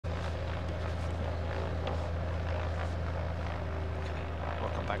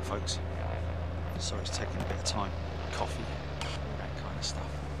back, folks. Sorry, it's taking a bit of time. Coffee, all that kind of stuff.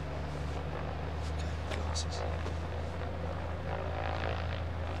 Okay, glasses.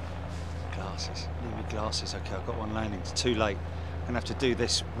 Glasses. Need me glasses. Okay, I've got one landing. It's too late. I'm gonna have to do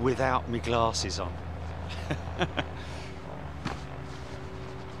this without me glasses on.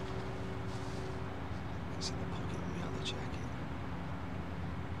 It's in the pocket of my other jacket.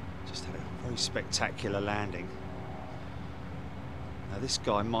 Just had a very spectacular landing. Now this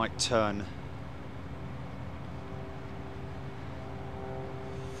guy might turn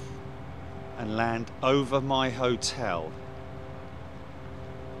and land over my hotel.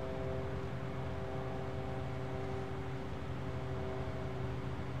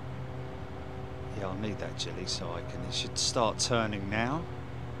 Yeah, I'll need that, Jilly, so I can. It should start turning now.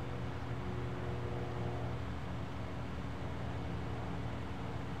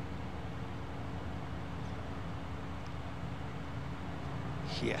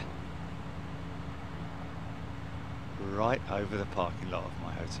 Here. Right over the parking lot of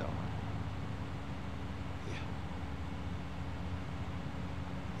my hotel. Yeah.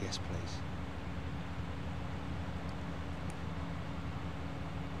 Yes, please.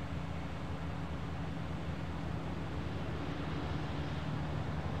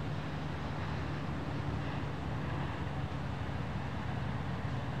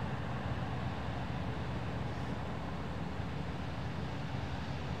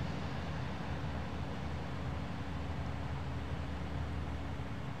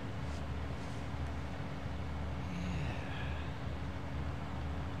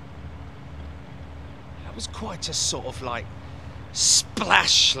 That was quite a sort of like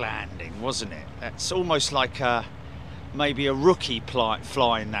splash landing, wasn't it? That's almost like maybe a rookie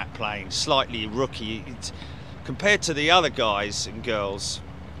flying that plane, slightly rookie. It's, compared to the other guys and girls,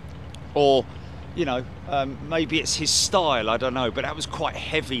 or you know, maybe it's his style, I don't know, but that was quite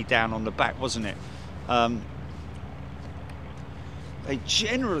heavy down on the back, wasn't it? They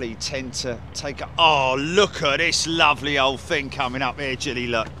generally tend to take a... Oh, look at this lovely old thing coming up here, Jilly,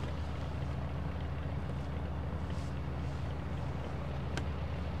 look.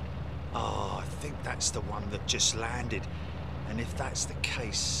 Oh, I think that's the one that just landed. And if that's the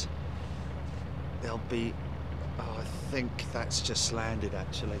case, there'll be... Oh, I think that's just landed,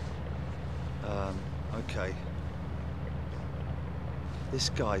 actually. Okay. This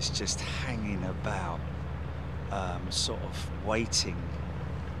guy's just hanging about, sort of waiting,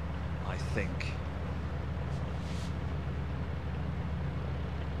 I think.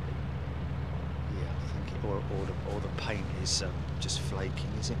 Yeah, I think or the paint is just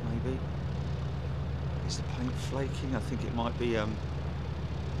flaking, is it maybe? Is the paint flaking? I think it might be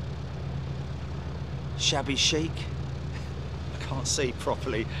shabby chic. I can't see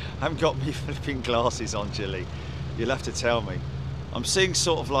properly. I haven't got me flipping glasses on, Jilly. You'll have to tell me. I'm seeing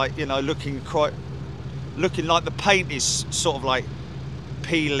sort of like, you know, looking like the paint is sort of like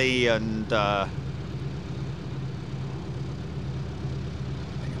peely and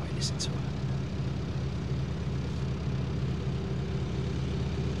anyway, listen to her.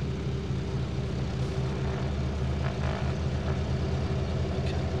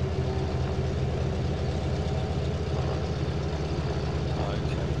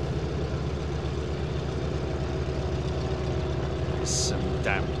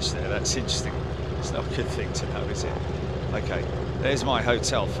 Damage there, that's interesting. It's not a good thing to know, is it? Okay, there's my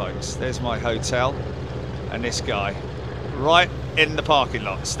hotel, folks. There's my hotel, and this guy right in the parking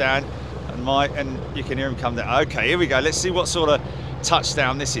lot, Stan, and you can hear him come down. Okay, here we go. Let's see what sort of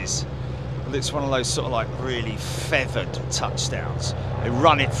touchdown this is. It's one of those sort of like really feathered touchdowns. They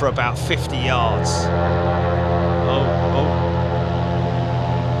run it for about 50 yards. Oh.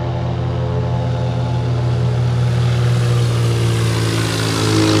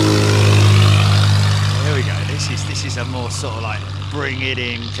 This is a more sort of like bring it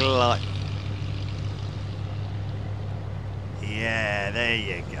in glide. Yeah, there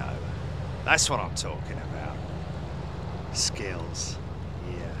you go. That's what I'm talking about. Skills.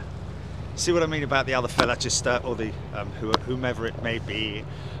 Yeah. See what I mean about the other fella just or the whomever it may be,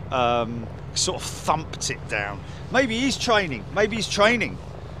 sort of thumped it down. Maybe he's training. Maybe he's training.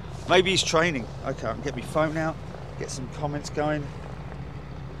 Maybe he's training. Okay, I can get my phone out. Get some comments going.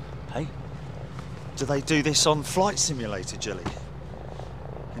 Hey. Do they do this on Flight Simulator, Jilly?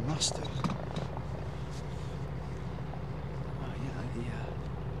 They must do.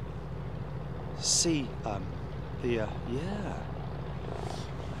 Oh, yeah, yeah. They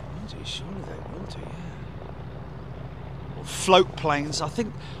will do, surely they will do, yeah. Or float planes, I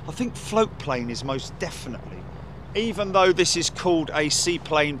think float plane is most definitely, even though this is called a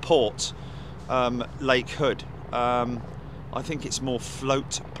seaplane port, Lake Hood, I think it's more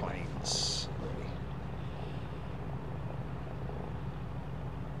float planes.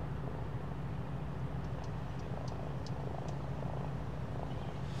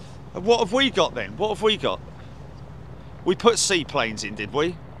 What have we got then? What have we got? We put seaplanes in, did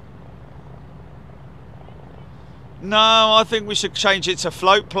we? No, I think we should change it to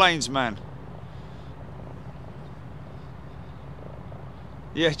float planes, man.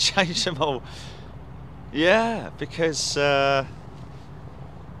 Yeah, change them all. Yeah, because it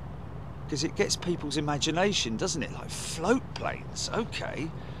gets people's imagination, doesn't it? Like float planes.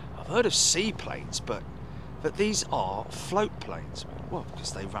 Okay, I've heard of seaplanes, but these are float planes. Well,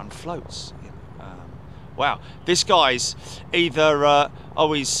 because they run floats. You know? Wow, this guy's either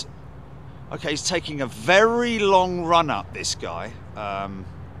he's taking a very long run up. This guy,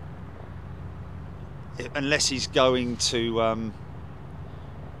 unless he's going to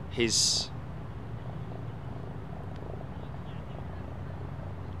his.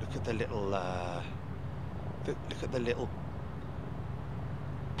 Look at the little look at the little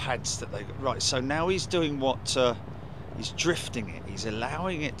pads that they got. Right, so now he's doing what he's drifting it. He's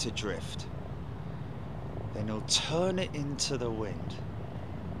allowing it to drift. Then he'll turn it into the wind.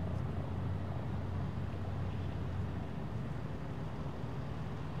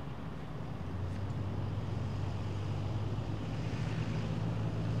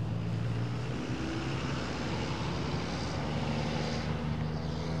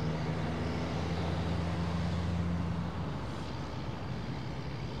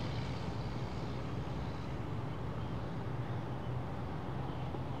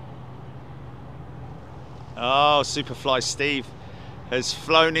 Oh, Superfly Steve has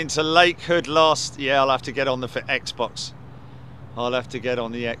flown into Lakewood last. Yeah, I'll have to get on the Xbox. I'll have to get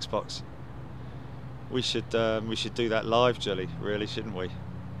on the Xbox. We should do that live, Jolly. Really, shouldn't we?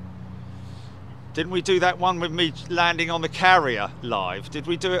 Didn't we do that one with me landing on the carrier live? Did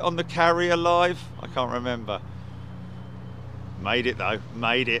we do it on the carrier live? I can't remember. Made it though.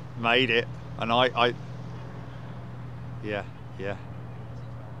 Made it. And yeah.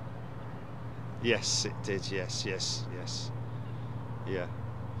 Yes, it did. Yes. Yeah.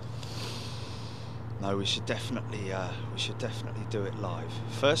 No, we should definitely do it live.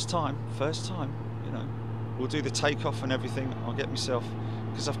 First time. You know, we'll do the takeoff and everything. I'll get myself,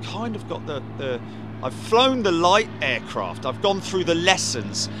 because I've kind of got I've flown the light aircraft. I've gone through the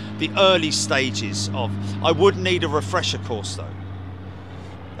lessons, the early stages of. I would need a refresher course though.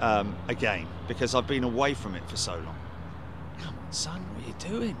 Again, because I've been away from it for so long. Come on, son, what are you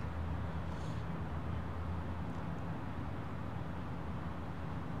doing?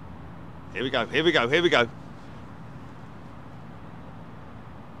 Here we go.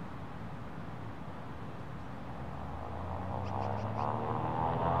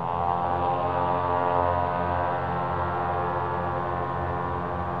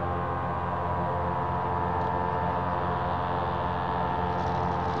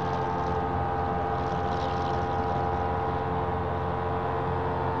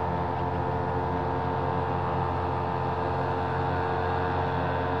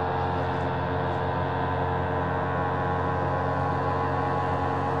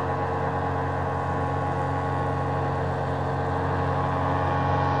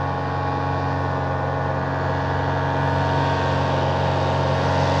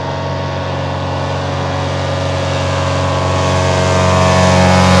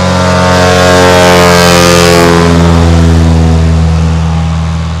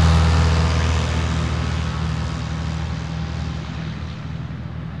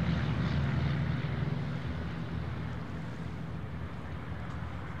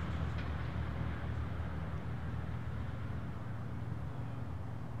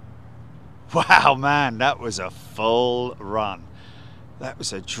 Wow, man, that was a full run. That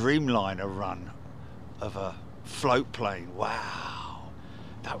was a Dreamliner run of a float plane. Wow,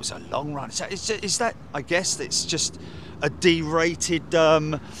 that was a long run. Is that, I guess it's just a derated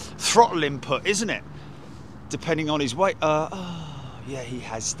throttle input, isn't it? Depending on his weight. Oh, yeah, he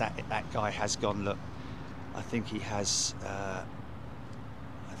has that. That guy has gone. Look, I think he has gone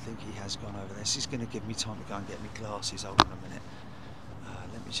over there. This is going to give me time to go and get my glasses. Hold on a minute.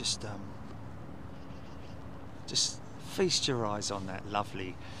 Let me just feast your eyes on that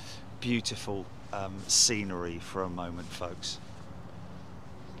lovely, beautiful scenery for a moment, folks.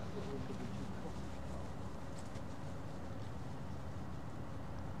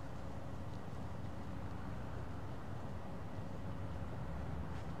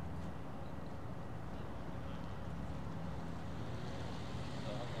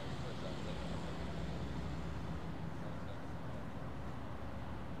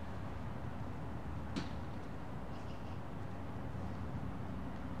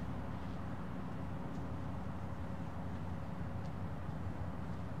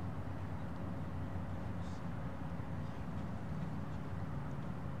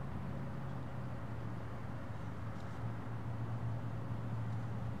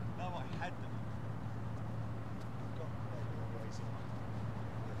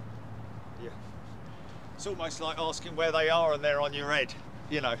 It's almost like asking where they are and they're on your head,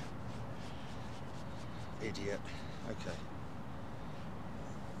 you know. Idiot. Okay.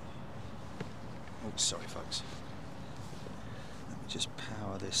 Oh, sorry folks. Let me just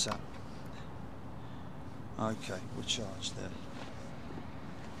power this up. Okay, we're charged there.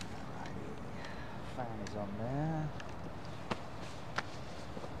 Alrighty. Fan is on there.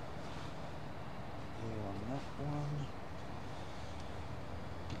 Here on that one.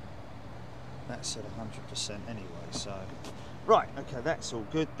 That's at 100% anyway, so... Right, okay, that's all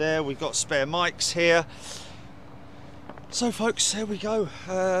good there. We've got spare mics here. So folks, there we go.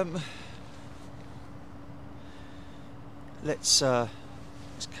 Let's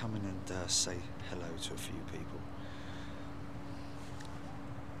come in and say hello to a few people.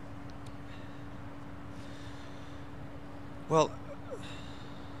 Well,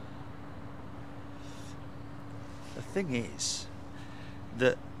 the thing is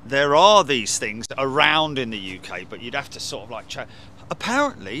that there are these things around in the UK, but you'd have to sort of like chat.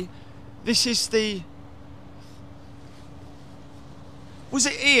 Apparently, this is the... Was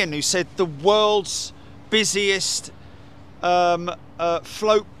it Ian who said the world's busiest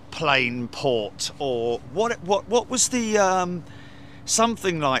float plane port, or what was the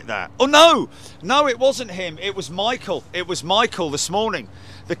something like that? Oh no, it wasn't him. It was Michael. It was Michael this morning,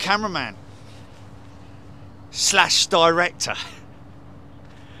 the cameraman / director.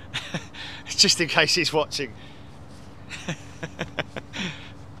 Just in case he's watching.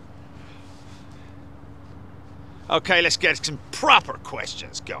 Okay, let's get some proper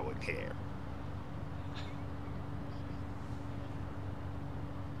questions going here.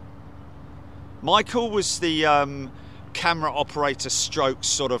 Michael was the camera operator stroke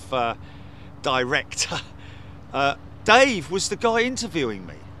sort of director. Dave was the guy interviewing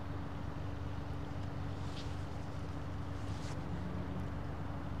me.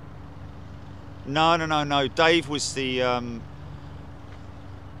 No. Dave was the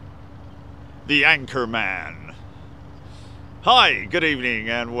anchor man. Hi, good evening,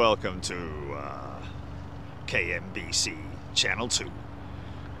 and welcome to KMBC Channel 2.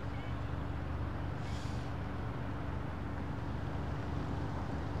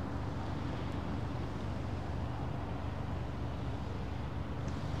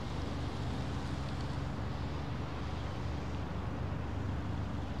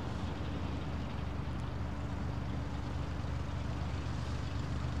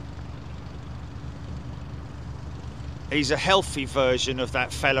 He's a healthy version of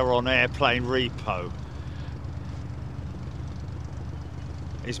that fella on Airplane Repo.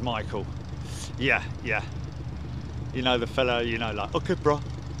 Is Michael. Yeah. You know the fella, you know, like, okay, bro.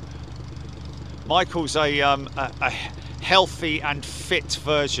 Michael's a healthy and fit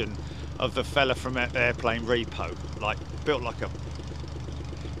version of the fella from Airplane Repo. Like, built like a,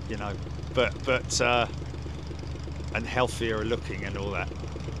 you know, but and healthier looking and all that.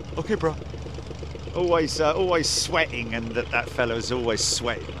 Okay, bro. Always sweating, and that fellow's always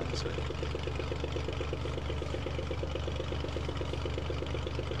sweating.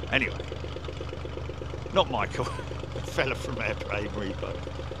 Anyway, not Michael, the fella from Airplane Repo.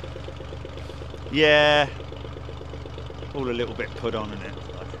 Yeah, all a little bit put on in it.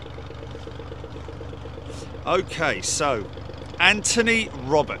 Okay, so Anthony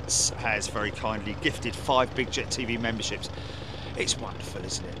Roberts has very kindly gifted 5 Big Jet TV memberships. It's wonderful,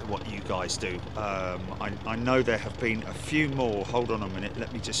 isn't it, what you guys do? I know there have been a few more. Hold on a minute,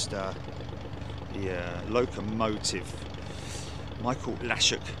 let me just... yeah, Locomotive. Michael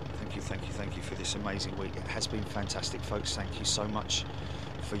Lashuk, thank you for this amazing week. It has been fantastic, folks. Thank you so much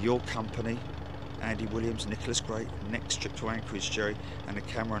for your company. Andy Williams, Nicholas Gray, next trip to Anchorage, Jerry, and a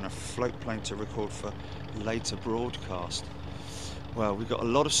camera and a float plane to record for later broadcast. Well, we've got a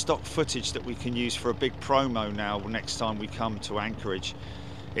lot of stock footage that we can use for a big promo now next time we come to Anchorage.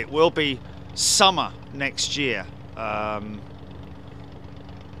 It will be summer next year. Oh,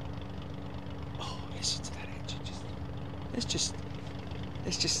 listen to that engine.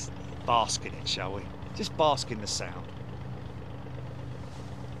 Let's just bask in it, shall we? Just bask in the sound.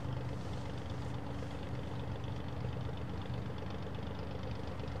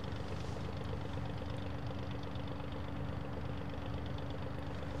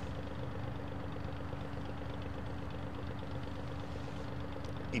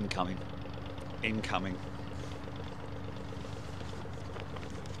 Incoming.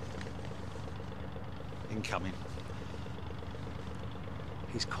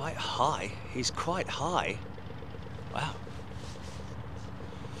 He's quite high. Wow.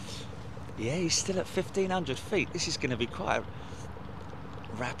 Yeah, he's still at 1,500 feet. This is going to be quite a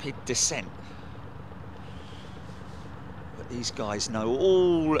rapid descent. But These guys know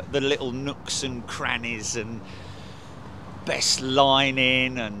all the little nooks and crannies and best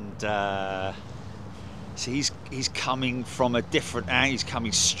lining, and so he's coming from a different angle. He's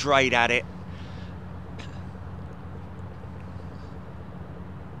coming straight at it.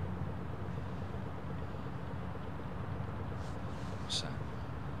 So.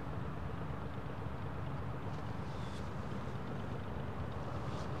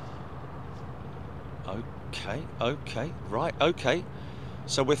 Okay, right, okay.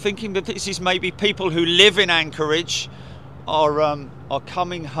 So we're thinking that this is maybe people who live in Anchorage are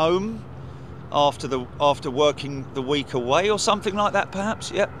coming home after working the week away or something like that, perhaps.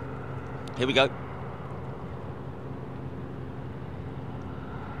 Yep. Here we go.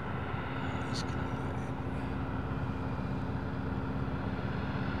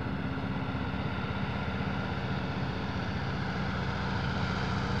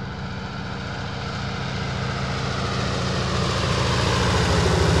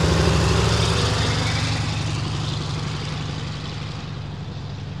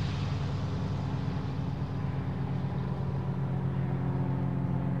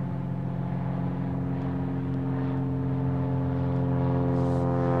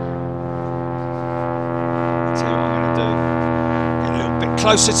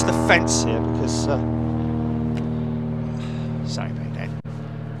 Closer to the fence here, because sorry about that,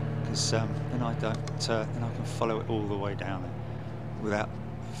 because then I don't then I can follow it all the way down there without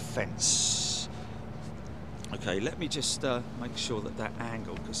fence. Okay, let me just make sure that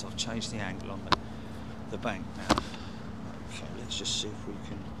angle, because I've changed the angle on the bank now. Okay, let's just see if we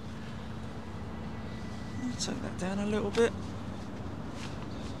can take that down a little bit.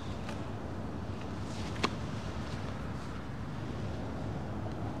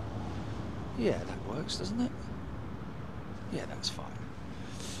 Yeah, that works, doesn't it? Yeah, that's fine.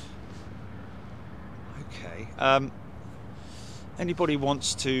 Okay. Anybody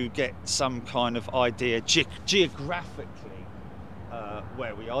wants to get some kind of idea geographically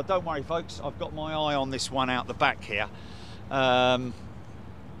where we are? Don't worry, folks. I've got my eye on this one out the back here. The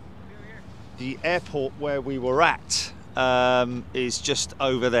airport where we were at is just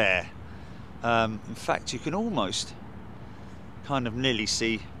over there. In fact, you can almost kind of nearly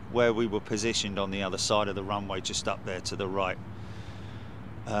see where we were positioned on the other side of the runway, just up there to the right.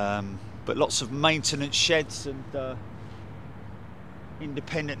 But lots of maintenance sheds and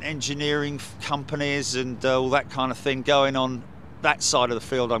independent engineering companies and all that kind of thing going on that side of the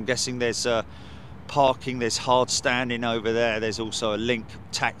field. I'm guessing there's parking, there's hard standing over there. There's also a link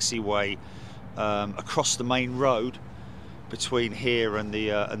taxiway across the main road between here and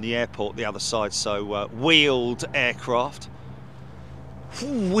the airport, the other side. So wheeled aircraft.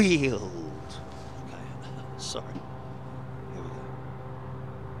 Wheeled. Okay, sorry. Here we go.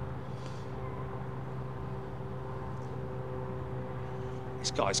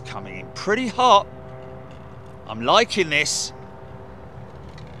 This guy's coming in pretty hot. I'm liking this.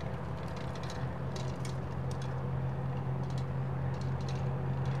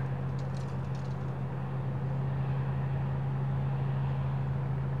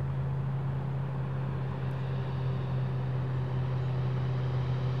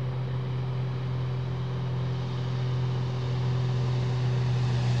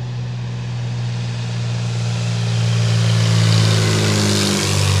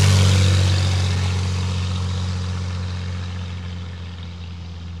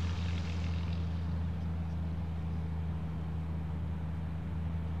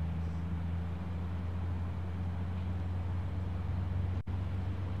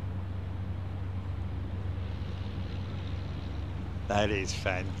 That is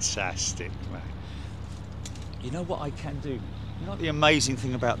fantastic, man. You know what I can do? You know what the amazing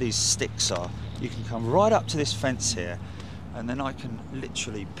thing about these sticks are? You can come right up to this fence here, and then I can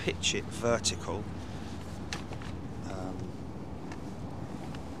literally pitch it vertical,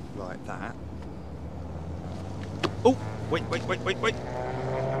 like that. Oh, wait.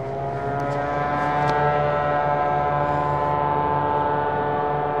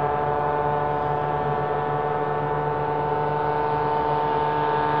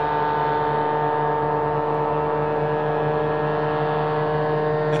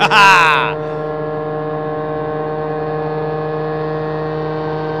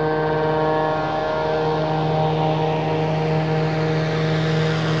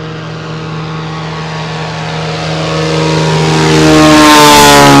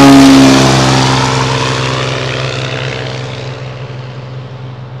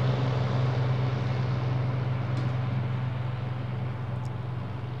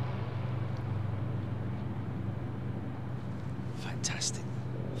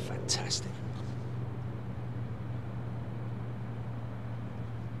 Fantastic.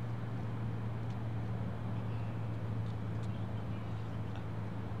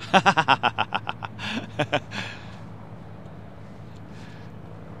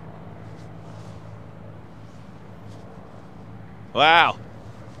 Wow.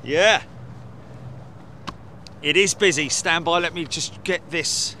 Yeah. It is busy. Stand by, let me just get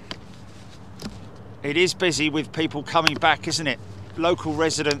this. It is busy with people coming back, isn't it? Local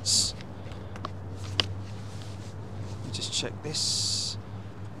residents. Let me just check this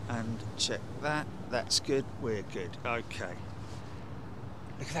and check that. That's good. We're good. Okay.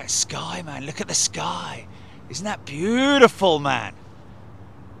 Look at that sky, man. Look at the sky. Isn't that beautiful, man?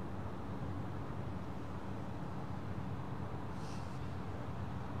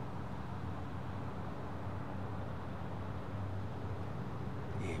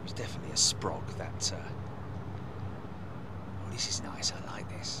 Yeah, it was definitely a sprog, that... Oh, this is nice. I like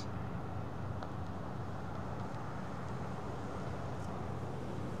this.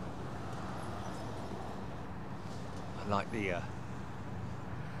 I like the...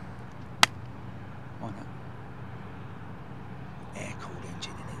 Why not? Air-cooled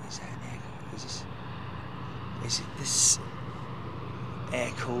engine in it. Is that an air-cooled? Is it this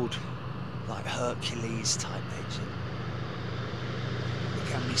air-cooled, like Hercules type engine? Look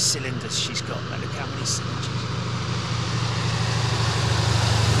how many cylinders she's got. Now look how many cylinders.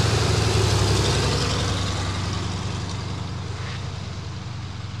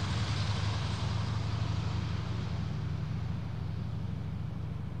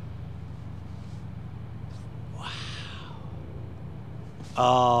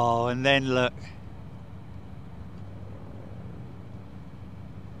 Oh, and then look.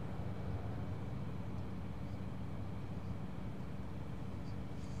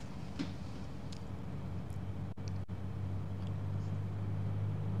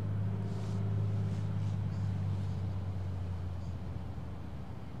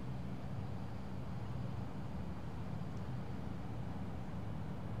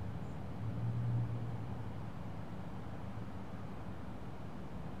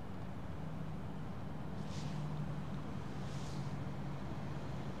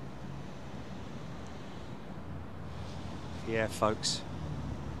 Yeah, folks.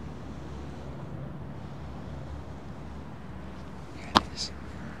 Yeah, it is.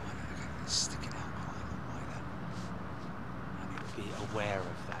 Stick it out quite like that. I need to be aware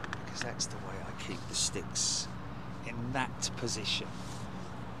of that because that's the way I keep the sticks in that position.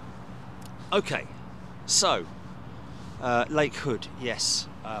 Okay, so Lake Hood, yes,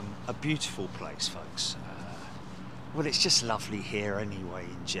 a beautiful place, folks. Well, it's just lovely here anyway,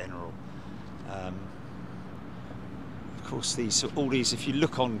 in general. Of course, all these. If you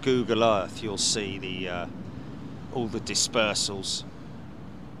look on Google Earth, you'll see the all the dispersals,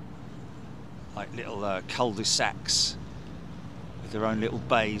 like little cul-de-sacs with their own little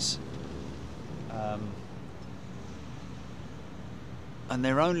bays, and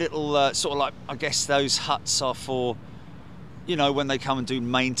their own little sort of like. I guess those huts are for, you know, when they come and do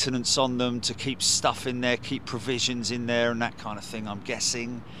maintenance on them, to keep stuff in there, keep provisions in there, and that kind of thing. I'm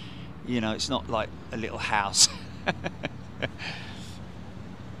guessing, you know, it's not like a little house.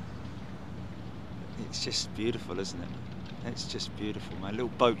 It's just beautiful, isn't it? It's just beautiful, man. Little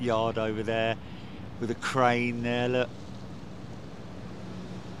boat yard over there with a crane there, look.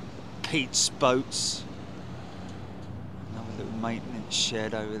 Pete's boats. Another little maintenance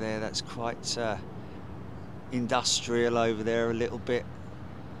shed over there. That's quite industrial over there a little bit.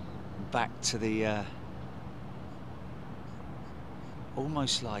 Back to the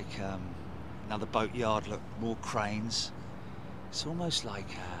almost like another boat yard, look, more cranes. It's almost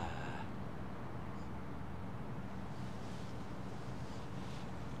like a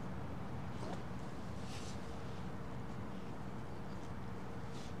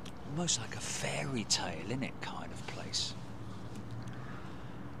fairy tale, isn't it, kind of place.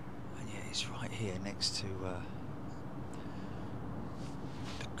 And yeah, it's right here next to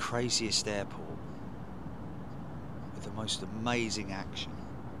the craziest airport with the most amazing action.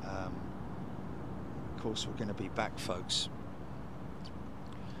 Of course, we're going to be back, folks.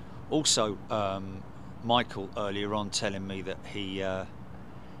 Also, Michael earlier on telling me that he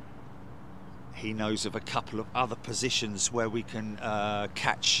knows of a couple of other positions where we can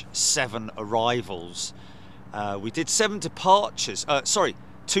catch 7 arrivals. We did 7 departures. Sorry,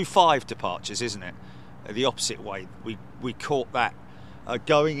 2-5 departures, isn't it? The opposite way. We caught that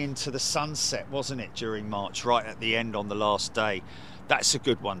going into the sunset, wasn't it, during March, right at the end on the last day. That's a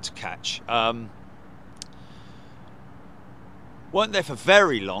good one to catch. Weren't there for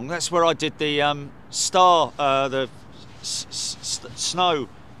very long. That's where I did the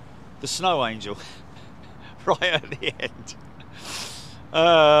the snow angel right at the end.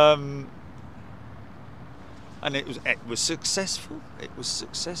 And it was successful. It was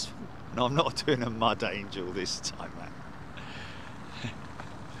successful. No, I'm not doing a mud angel this time, man.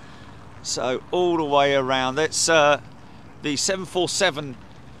 So all the way around. That's the 747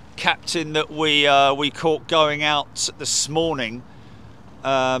 captain that we caught going out this morning.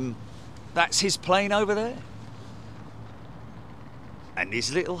 That's his plane over there, and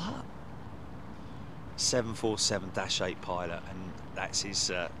his little hut. 747-8 pilot, and that's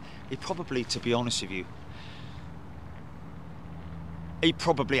his. He probably, to be honest with you, he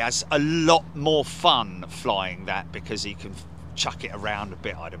probably has a lot more fun flying that because he can chuck it around a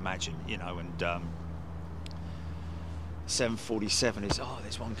bit, I'd imagine, you know. And 747 is, oh,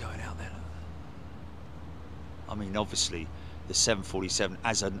 there's one going out there. I mean, obviously, the 747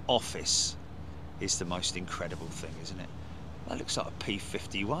 as an office is the most incredible thing, isn't it? That looks like a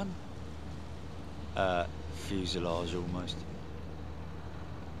P-51 fuselage almost.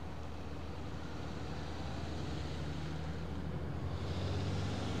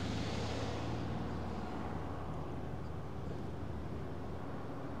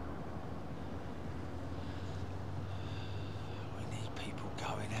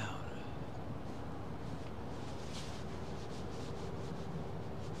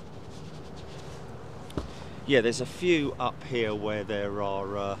 Yeah, there's a few up here where there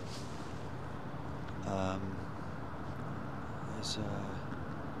are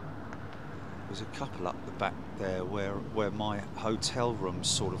there's a couple up the back there where my hotel room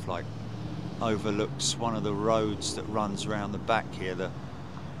sort of like overlooks one of the roads that runs around the back here. The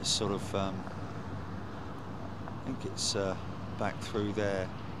sort of I think it's back through there.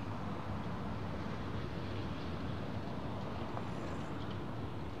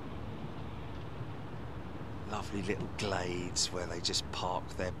 Lovely little glades where they just park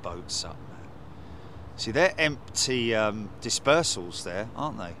their boats up, man. See, they're empty dispersals there,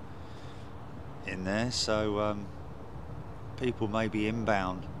 aren't they? In there, so people may be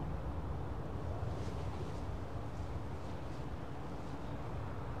inbound.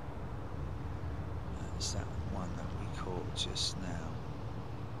 That's that one that we caught just now.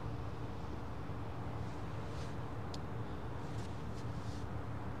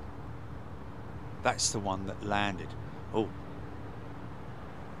 That's the one that landed. Oh,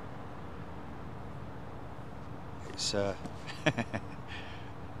 it's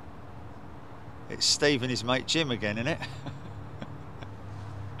it's Steve and his mate Jim again, isn't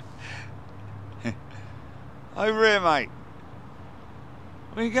it? Over here, mate.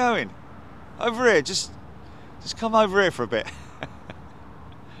 Where are you going? Over here. Just come over here for a bit.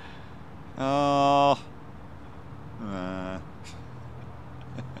 Oh.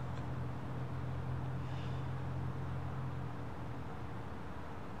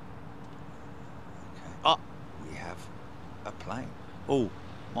 Plane. Oh,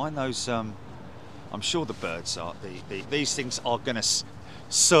 mind those. I'm sure the birds are. These things are gonna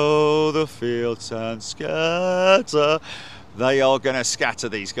sow the fields and scatter. They are gonna scatter,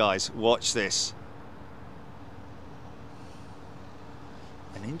 these guys. Watch this.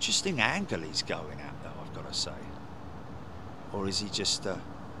 An interesting angle he's going at, though, I've got to say. Or is he just?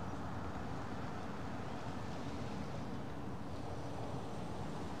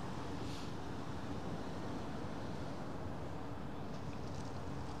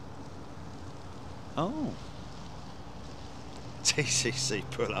 Oh, TCC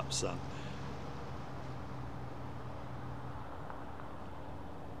pull up, son.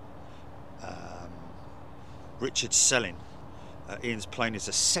 Richard Selling. Ian's plane is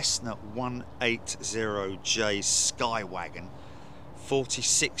a Cessna 180J Skywagon,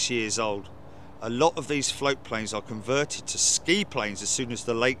 46 years old. A lot of these float planes are converted to ski planes as soon as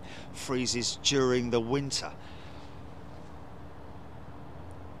the lake freezes during the winter.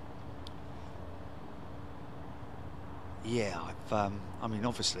 Yeah, I mean,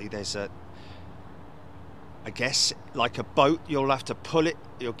 obviously there's I guess, like a boat, you'll have to pull it,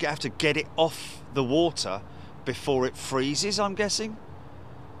 you'll have to get it off the water before it freezes, I'm guessing.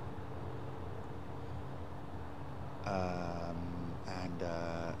 I'm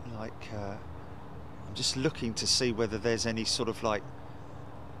just looking to see whether there's any sort of like,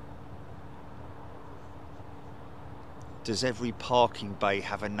 does every parking bay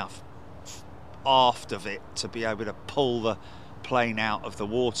have enough aft of it to be able to pull the plane out of the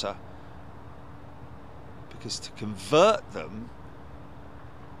water? Because to convert them,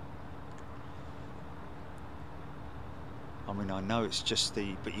 I mean, I know it's just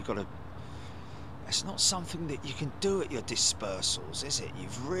but you've got to, it's not something that you can do at your dispersals, is it?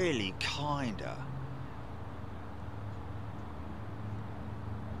 You've really kinda,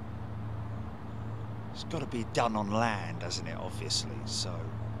 it's got to be done on land, hasn't it, obviously? So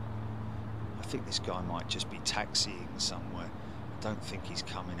I think this guy might just be taxiing somewhere. I don't think he's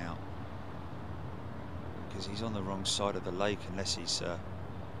coming out, because he's on the wrong side of the lake, unless he's... I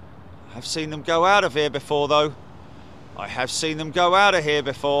have seen them go out of here before, though. I have seen them go out of here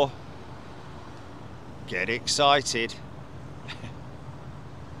before. Get excited.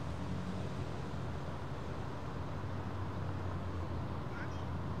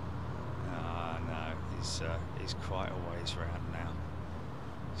 No, he's quite a ways round now.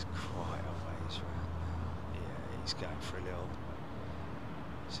 He's quite a ways round now. Yeah, he's going for a little...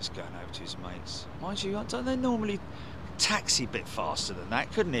 He's just going over to his mates. Mind you, don't they normally taxi a bit faster than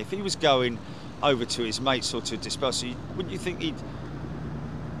that, couldn't he? If he was going over to his mates or to a dispersal, wouldn't you think he'd...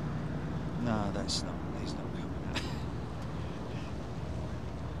 No, that's not... He's not coming out.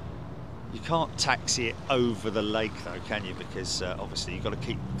 You can't taxi it over the lake, though, can you? Because obviously you've got to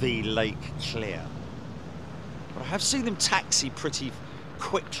keep the lake clear. But I have seen them taxi pretty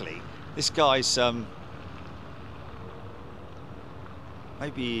quickly. This guy's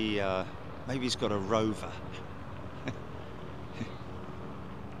maybe he's got a rover.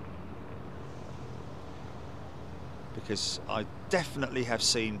 Because I definitely have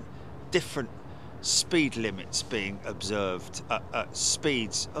seen different speed limits being observed at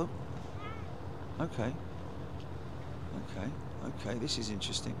speeds. Oh, okay, this is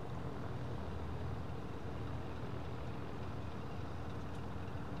interesting.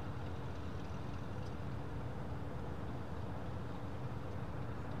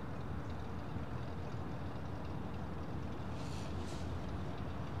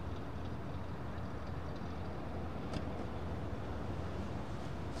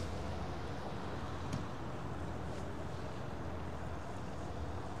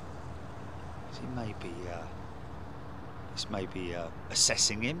 This may be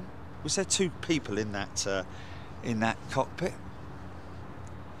assessing him. Was there two people in that cockpit?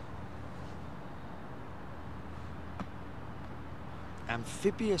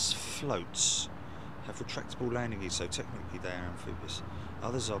 Amphibious floats have retractable landing gears, so technically they are amphibious.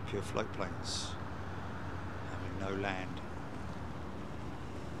 Others are pure float planes, having no land.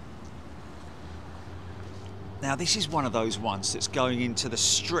 Now this is one of those ones that's going into the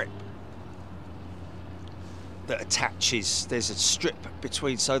strip that attaches. There's a strip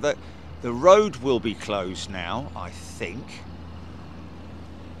between, so that the road will be closed now, I think.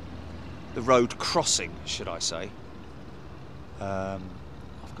 The road crossing, should I say. I've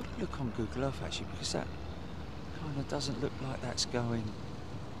got to look on Google Earth actually, because that kind of doesn't look like that's going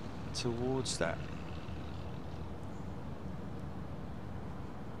towards that.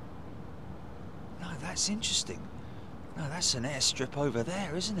 No, that's interesting. No, that's an airstrip over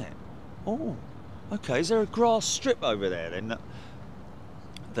there, isn't it? Oh. Okay, is there a grass strip over there then?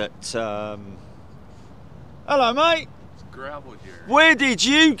 Hello, mate. It's gravel here. Where did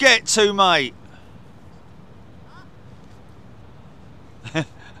you get to, mate?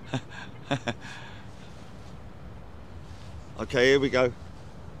 Okay, here we go.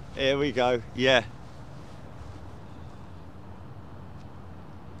 Here we go. Yeah.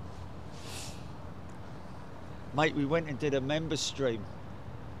 Mate, we went and did a member stream.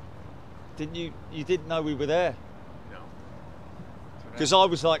 Didn't you? You didn't know we were there? No. Because I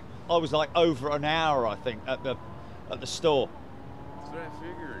was like over an hour, I think, at the store. That's what I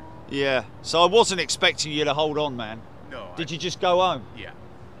figured. Yeah. So I wasn't expecting you to hold on, man. No. Did you just go home? Yeah.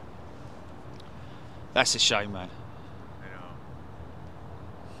 That's a shame, man. I know.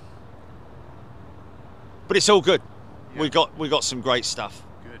 But it's all good. Yeah. We got some great stuff.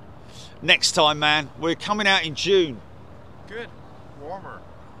 Good. Next time, man, we're coming out in June. Good. Warmer.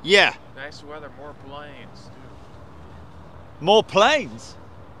 Yeah. Nice weather. More planes, too. More planes?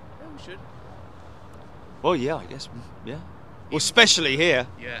 Yeah, we should. Well, yeah, I guess. Yeah. Well, especially here.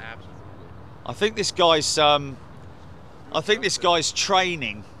 Yeah, absolutely. I think this guy's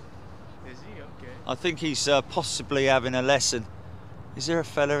training. Is he? Okay. I think he's possibly having a lesson. Is there a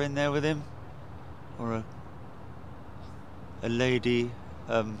fella in there with him? Or a lady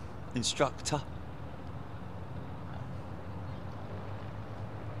instructor?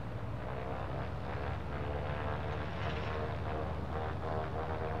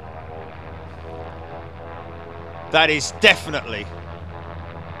 That is definitely...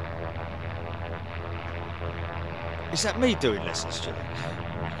 Is that me doing lessons, Julie?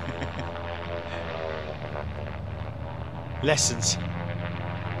 Lessons.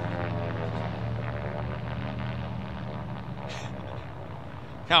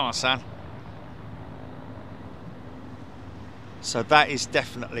 Come on, son. So that is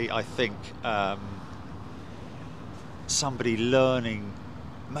definitely, I think, somebody learning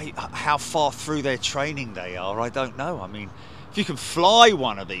how far through their training they are. I don't know. I mean, If you can fly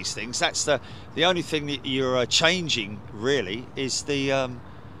one of these things, that's the only thing that you're changing really is the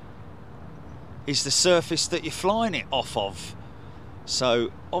surface that you're flying it off of.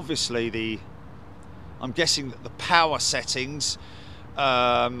 So obviously I'm guessing that the power settings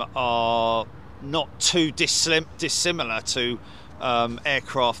are not too dissimilar to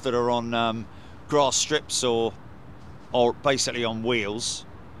aircraft that are on grass strips or basically on wheels.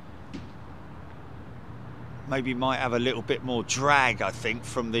 Maybe might have a little bit more drag, I think,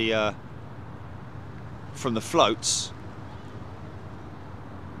 from the floats.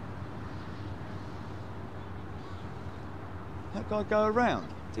 That guy go around?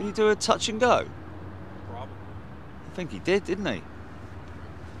 Did he do a touch and go? Probably. I think he did, didn't he? Look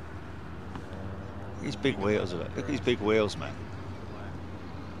at his big wheels. Look at his big wheels, man.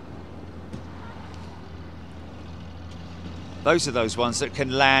 Those are those ones that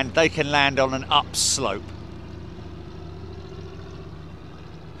can land. They can land on an upslope.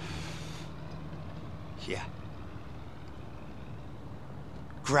 Yeah.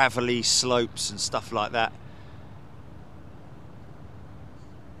 Gravelly slopes and stuff like that.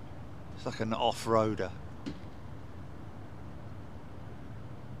 It's like an off-roader.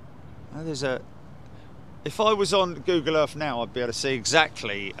 Now there's a... If I was on Google Earth now, I'd be able to see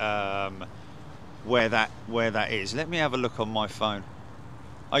exactly where that is. Let me have a look on my phone.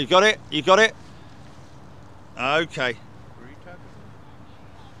 Oh, you got it? You got it? Okay. Where are you talking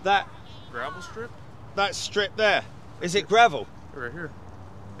about? That Gravel strip? that strip there. Is it gravel? Right here.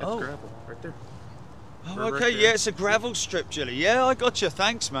 That's Oh. gravel. Right there. Oh, Right okay, there. yeah, it's a gravel strip, Jilly. Yeah, I got you.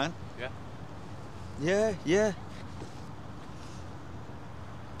 Thanks, man. Yeah. Yeah, yeah.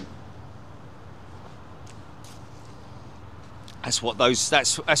 That's what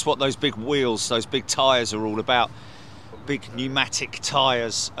those big wheels, those big tyres are all about. Big pneumatic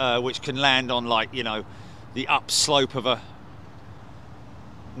tyres, which can land on, like, you know, the upslope of a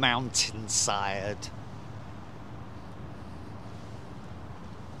mountainside.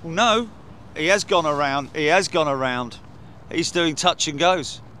 Well, no, he has gone around. He has gone around. He's doing touch and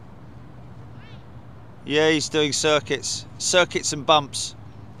goes. Yeah, he's doing circuits and bumps.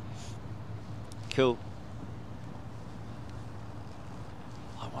 Cool.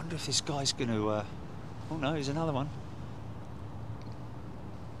 I wonder if this guy's going to... Oh no, here's another one.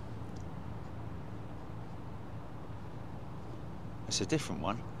 It's a different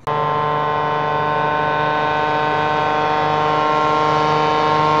one.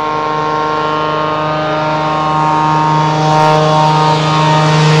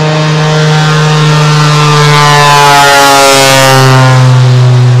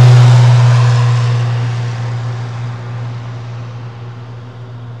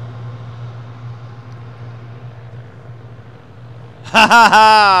 Ha ha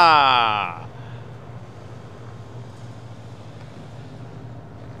ha!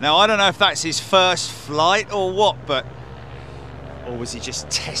 Now I don't know if that's his first flight or what, but or was he just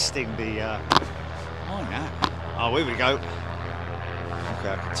testing the? Oh no! Oh, here we go. Okay,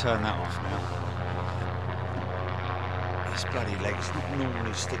 I can turn that off now. His bloody leg's not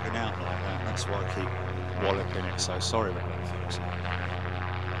normally sticking out like that. That's why I keep walloping it. So sorry about that, folks.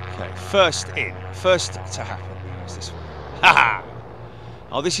 Okay, first in, first to happen. What's this one? Ha ha!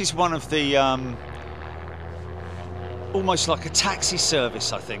 Oh, this is one of the, almost like a taxi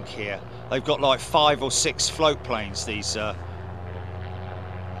service, I think, here. They've got like 5 or 6 float planes, these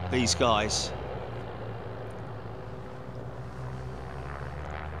guys.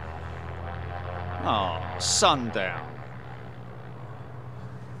 Oh, sundown.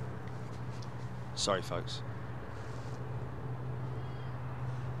 Sorry, folks.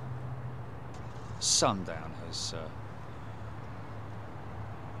 Sundown has...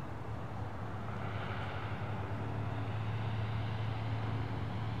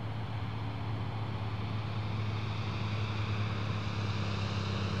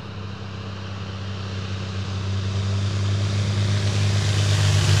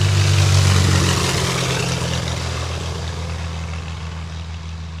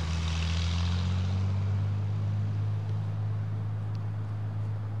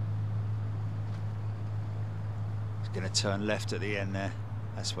 Going to turn left at the end there.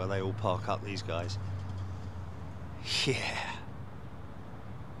 That's where they all park up, these guys. Yeah.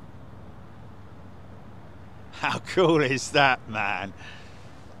 How cool is that, man?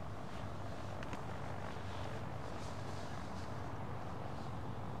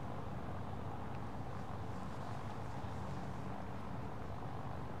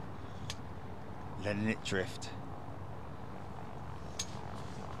 Letting it drift.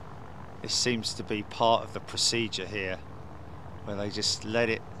 This seems to be part of the procedure here, where they just let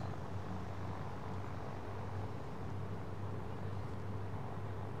it.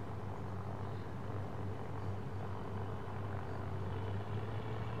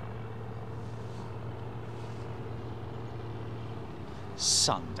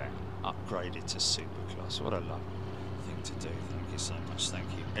 Sundown, upgraded to Superclass. What a lovely thing to do. Thank you so much. Thank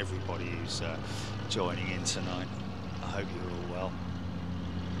you everybody who's joining in tonight. I hope you're all well.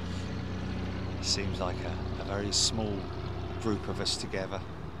 Seems like a very small group of us together.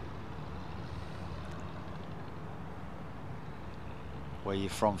 Where you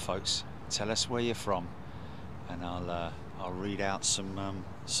from, folks? Tell us where you're from, and I'll read out some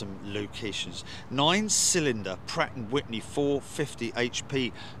locations. 9-cylinder Pratt & Whitney 450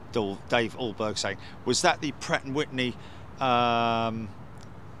 HP. Dave Allberg saying, was that the Pratt & Whitney? Yeah,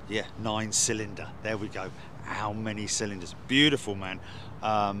 9-cylinder. There we go. How many cylinders? Beautiful, man.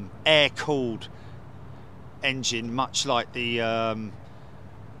 Air-cooled engine, much like the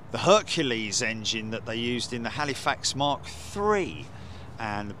Hercules engine that they used in the Halifax Mark III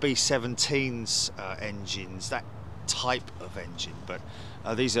and the B-17's engines. That type of engine, but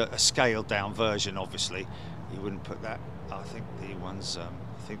these are a scaled down version. Obviously you wouldn't put that. I think the ones I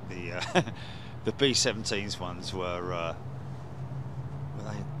think the the B-17's ones were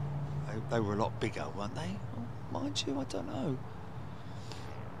they were a lot bigger, weren't they? Oh, mind you, I don't know.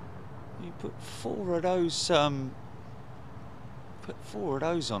 You put four of those on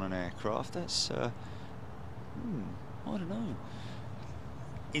an aircraft, that's I don't know.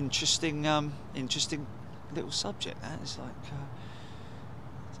 Interesting little subject. That is like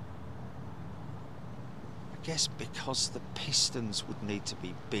I guess because the pistons would need to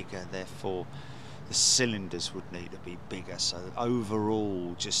be bigger, therefore the cylinders would need to be bigger, so that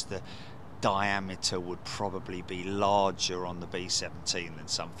overall just the diameter would probably be larger on the B-17 than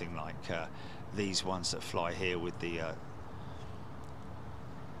something like these ones that fly here with the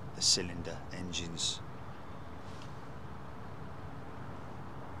cylinder engines.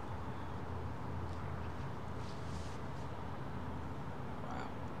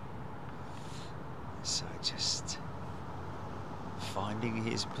 So just finding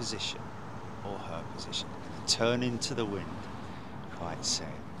his position or her position, turn into the wind quite soon,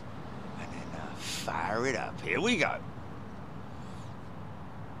 and then fire it up. Here we go.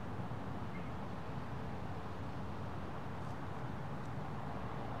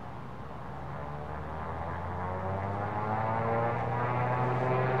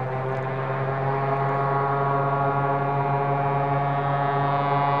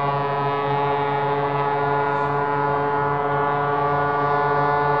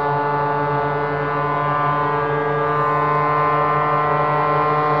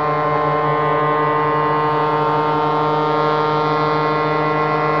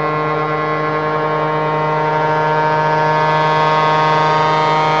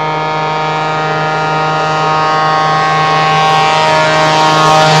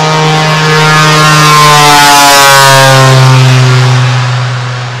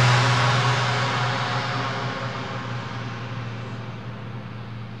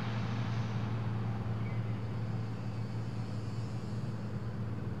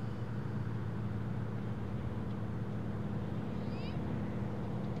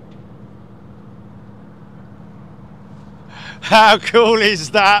 How cool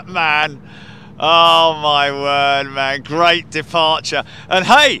is that, man? Oh my word, man. Great departure. And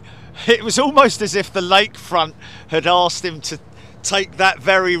hey, it was almost as if the lakefront had asked him to take that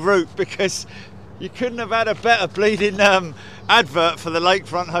very route, because you couldn't have had a better bleeding advert for the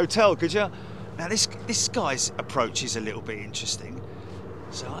lakefront hotel, could you? Now this guy's approach is a little bit interesting.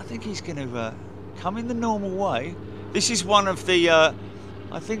 So I think he's going to come in the normal way. This is one of the,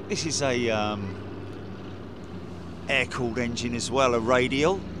 I think this is a air-cooled engine as well, a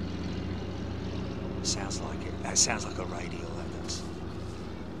radial. Sounds like it. That sounds like a radial, that does.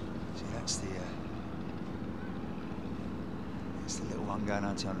 See, that's the little one going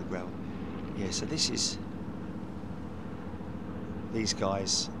on under the gravel. Yeah, so this is, these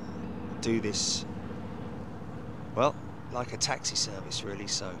guys do this, well, like a taxi service really,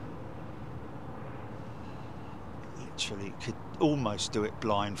 so literally could almost do it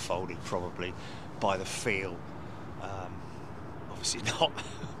blindfolded probably by the feel. Obviously not,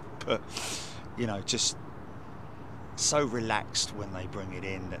 but you know, just so relaxed when they bring it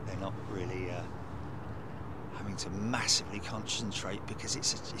in that they're not really having to massively concentrate, because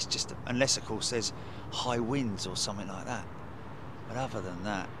it's just unless of course there's high winds or something like that. But other than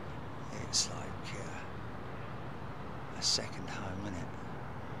that, it's like a second home, isn't it?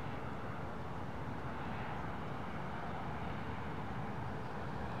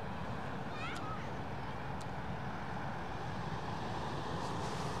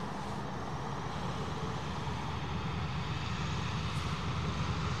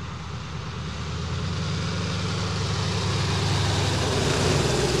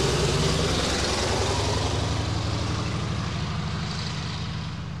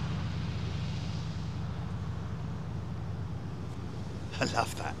 I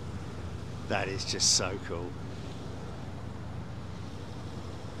love that. That is just so cool.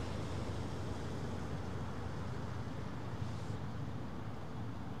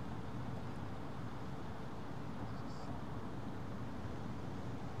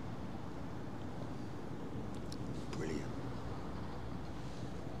 Brilliant.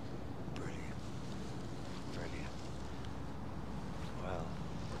 Brilliant. Brilliant. Well,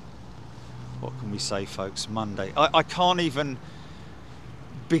 what can we say, folks? Monday. I can't even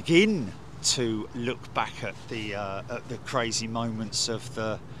begin to look back at the crazy moments of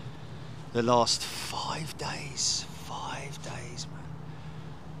the last 5 days. 5 days,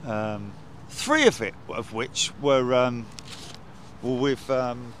 man. 3 of which were with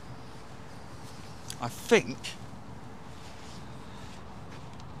I think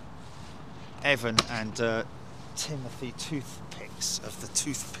Evan and Timothy Toothpicks of the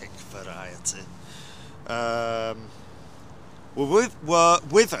Toothpick Variety. Were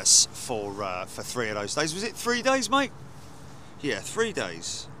with us for 3 of those days. Was it 3 days, mate? Yeah, 3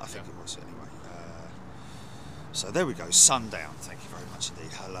 days. I think it was anyway. So there we go. Sundown. Thank you very much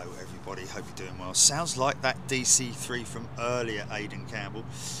indeed. Hello, everybody. Hope you're doing well. Sounds like that DC3 from earlier, Aidan Campbell.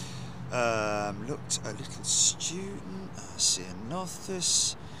 Looked a little student.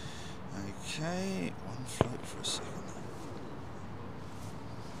 Cyanothus. Okay, one float for a second.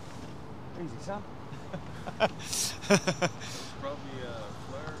 Easy, son. Probably a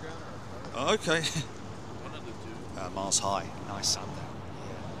flare gun or a flare. Okay. One of the two. Mars High. Nice sundown.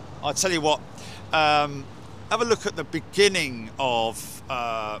 Yeah. I'll tell you what. Have a look at the beginning of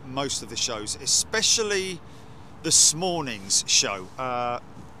most of the shows, especially this morning's show.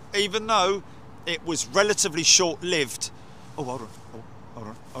 Even though it was relatively short-lived. Oh, hold on. Oh, hold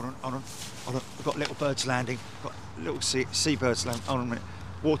on. Hold on. Hold on. Hold on. We've got little birds landing. Got little seabirds landing. Hold on a minute.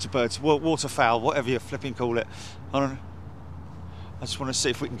 Water birds, waterfowl, whatever you flipping call it. Hold on. I just want to see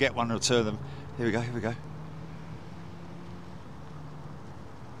if we can get one or two of them. Here we go. Here we go.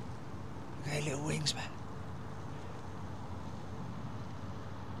 Okay, little wings, man.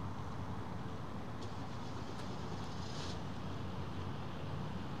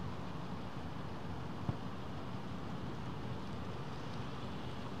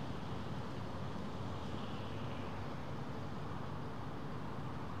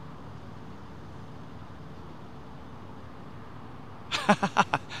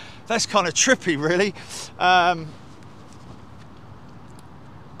 That's kind of trippy, really.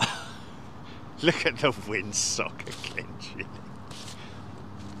 Look at the windsock again, Jimmy.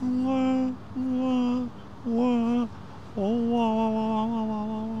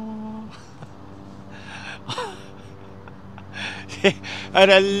 Had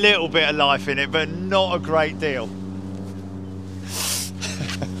a little bit of life in it, but not a great deal.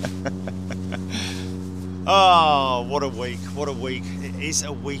 Oh, what a week, what a week. It is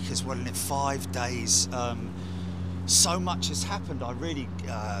a week as well, isn't it? 5 days. So much has happened. I really,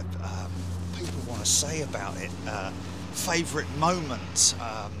 people want to say about it. Favourite moment.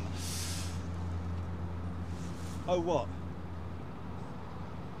 Oh, what?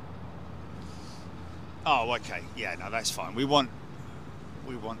 Oh, okay. Yeah, no, that's fine. We want,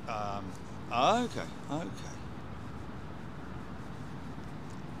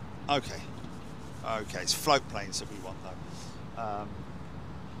 okay. Okay, it's float planes that we want though.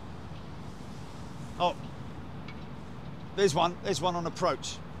 Oh, there's one on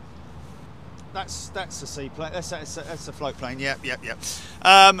approach. That's a seaplane. That's a float plane. Yep.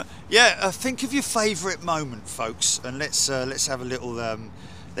 Think of your favourite moment, folks, and let's have a little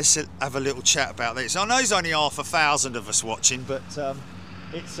have a little chat about this. I know there's only 1,000 of us watching, but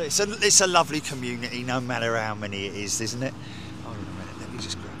it's a lovely community, no matter how many it is, isn't it? Hold on a minute. Let me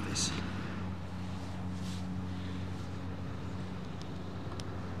just grab this.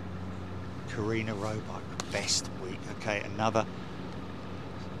 Karina Roebuck, best week. Okay, another.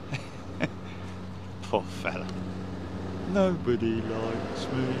 Poor fella. Nobody likes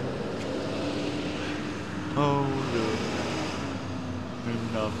me. Oh look,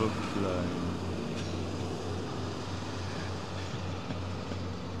 another plane.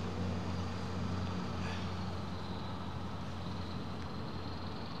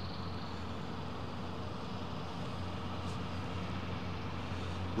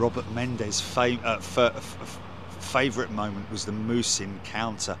 Robert Mendes' favourite moment was the moose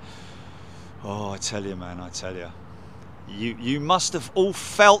encounter. Oh, I tell you, man, I tell you. You must have all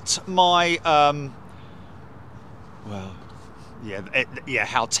felt my, well, yeah,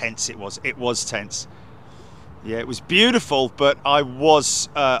 how tense it was. It was tense. Yeah, it was beautiful, but I was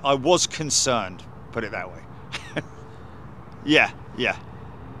concerned, put it that way. Yeah.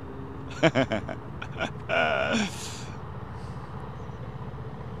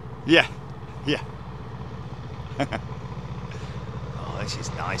 Yeah, yeah. Oh, this is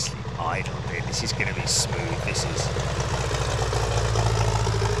nicely idled in. This is going to be smooth. This is.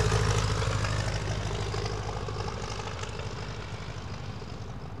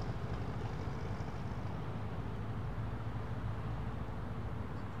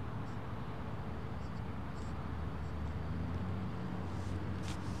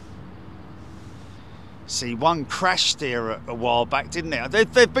 See, one crashed here a while back, didn't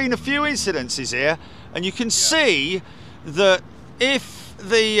it? There've been a few incidences here, and you can see that if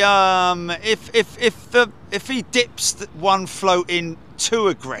he dips one float in too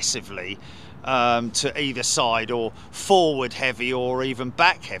aggressively to either side, or forward heavy, or even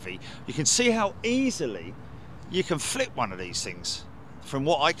back heavy, you can see how easily you can flip one of these things. From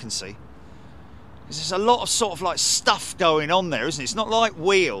what I can see, there's a lot of sort of like stuff going on there, isn't it? It's not like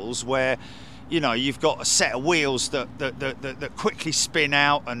wheels where, you know, you've got a set of wheels that quickly spin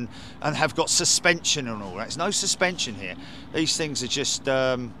out and have got suspension and all that. There's no suspension here. These things are just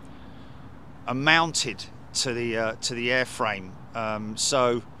are mounted to the airframe.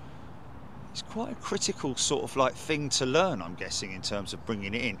 So it's quite a critical sort of like thing to learn, I'm guessing, in terms of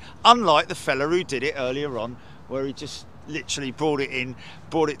bringing it in. Unlike the fella who did it earlier on, where he just literally brought it in,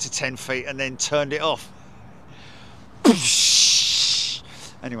 brought it to 10 feet and then turned it off.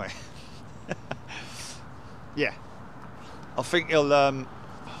 Anyway. Yeah, I think he'll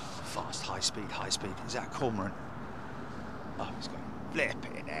fast, high speed. Is that a cormorant? Oh, he's going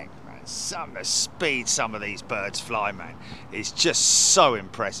flipping heck, man. Some of the speed some of these birds fly, man, is just so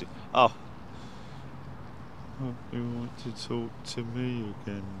impressive. Oh, you want to talk to me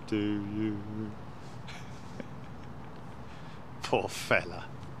again, do you? Poor fella.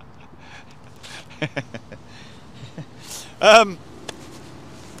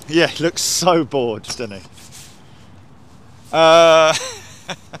 Yeah, he looks so bored, doesn't he?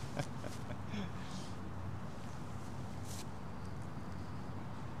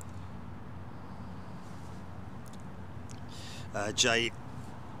 Jay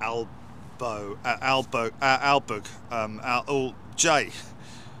Albug, Jay,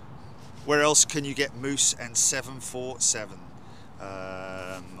 where else can you get moose and 747?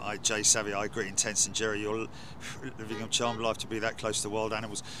 Jay Savvy, I agree. Intense and Jerry, you're living a charmed life to be that close to wild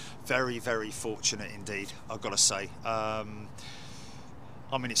animals. Very, very fortunate indeed, I've got to say. I mean,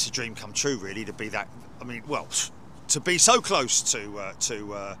 it's a dream come true, really, to be that. I mean, well, to be so close to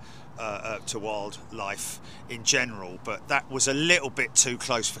wildlife in general, but that was a little bit too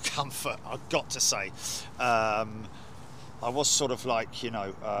close for comfort, I've got to say. I was sort of like, you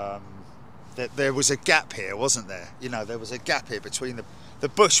know, there was a gap here, wasn't there? You know, there was a gap here between the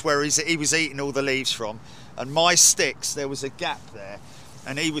bush where he was eating all the leaves from and my sticks. There was a gap there,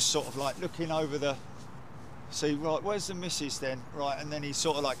 and he was sort of like looking over the. See, right, where's the missus then? Right, and then he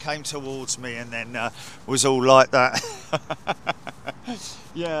sort of like came towards me and then was all like that.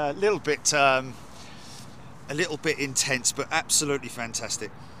 Yeah, a little bit intense, but absolutely fantastic.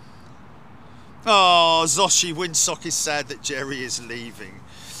 Oh, Zoshi Windsock is sad that Jerry is leaving.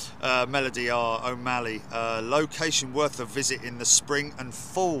 Melody R. O'Malley, location worth a visit in the spring and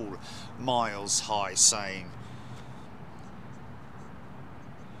fall, Miles High saying.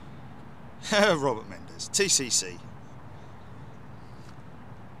 Robert Mendes, TCC.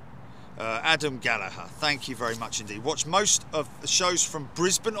 Adam Gallagher, thank you very much indeed. Watch most of the shows from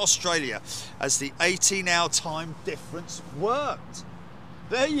Brisbane, Australia, as the 18-hour time difference worked.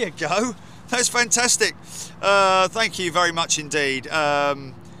 There you go. That's fantastic. Thank you very much indeed.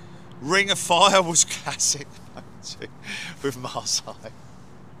 Ring of Fire was classic with Mars High.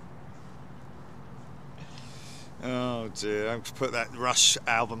 Oh dear, I have to put that Rush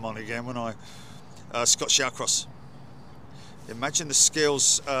album on again when I... Scott Shawcross. Imagine the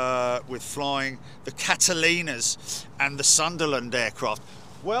skills with flying the Catalinas and the Sunderland aircraft.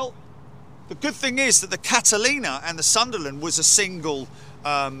 Well, the good thing is that the Catalina and the Sunderland was a single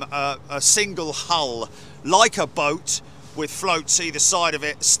hull, like a boat, with floats either side of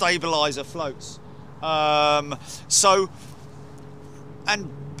it, stabiliser floats. I don't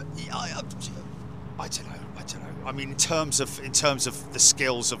know. I mean, in terms of the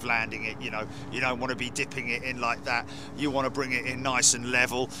skills of landing it, you know, you don't want to be dipping it in like that. You want to bring it in nice and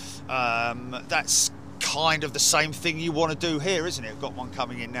level. That's kind of the same thing you want to do here, isn't it? I've got one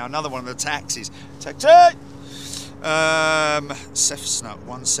coming in now. Another one of the taxis. Taxi! Cessna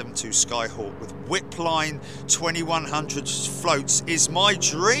 172 Skyhawk with whipline 2100 floats is my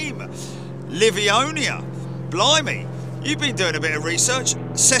dream. Livionia, blimey, you've been doing a bit of research.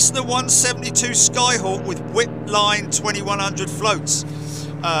 Cessna 172 Skyhawk with whipline 2100 floats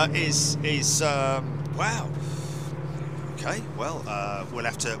is wow. Okay, well, we'll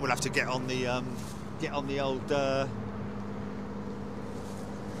have to get on the old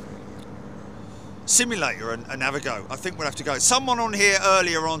simulator and have a go. I think we'll have to go. Someone on here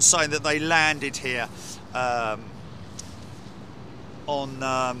earlier on saying that they landed here on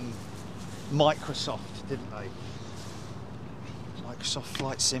Microsoft, didn't they? Microsoft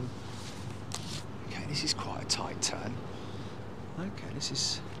Flight Sim. Okay, this is quite a tight turn. Okay, this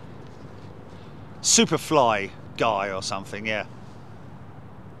is Superfly guy or something, yeah.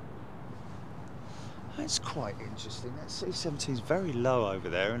 That's quite interesting. That C-17 is very low over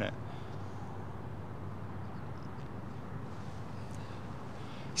there, isn't it?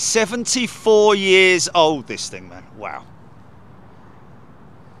 74 years old, this thing, man. Wow.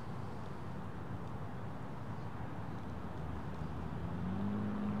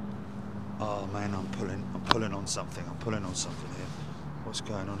 Oh man, I'm pulling on something. I'm pulling on something here. What's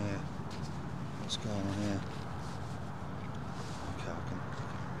going on here? What's going on here? Okay, I can.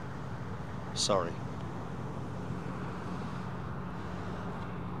 Sorry.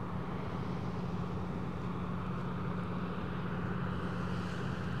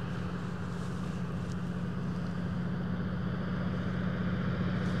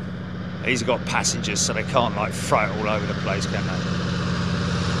 These have got passengers, so they can't like throw it all over the place, can they?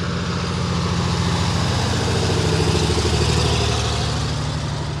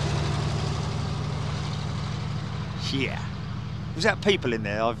 Yeah. Was that people in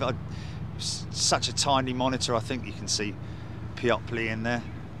there? It's such a tiny monitor. I think you can see Piopley in there.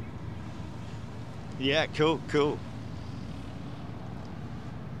 Yeah, cool, cool.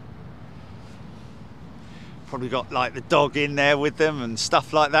 Probably got like the dog in there with them and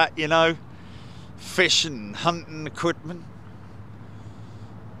stuff like that, you know. Fish and hunting equipment.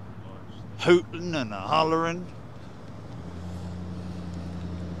 Hooting and hollering.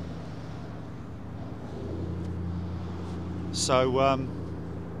 So,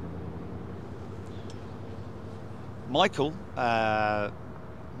 Michael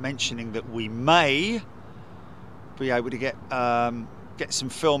mentioning that we may be able to get some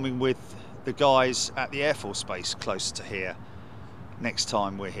filming with the guys at the Air Force Base close to here next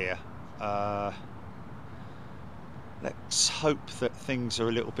time we're here. Let's hope that things are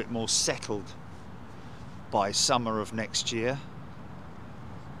a little bit more settled by summer of next year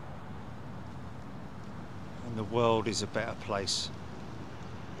and the world is a better place.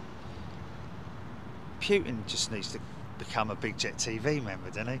 Putin just needs to become a Big Jet TV member,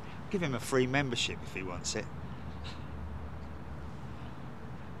 doesn't he? Give him a free membership if he wants it.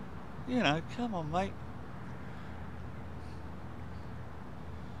 You know, come on, mate.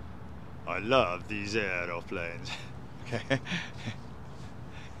 I love these aeroplanes. Okay.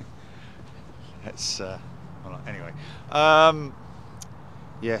 That's anyway.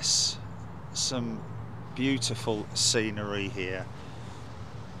 Yes, some beautiful scenery here.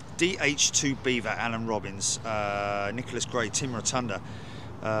 DH2 Beaver, Alan Robbins, Nicholas Gray, Tim Rotunda.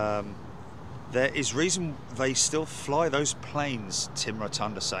 There is reason they still fly those planes, Tim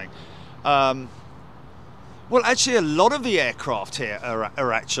Rotunda saying. Well, actually, a lot of the aircraft here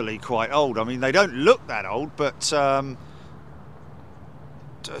are actually quite old. I mean, they don't look that old, but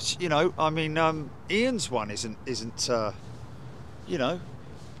you know, I mean, Ian's one isn't you know,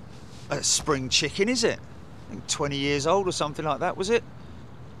 a spring chicken, is it? I think 20 years old or something like that, was it?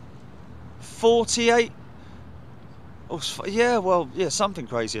 48? Oh, yeah, well, yeah, something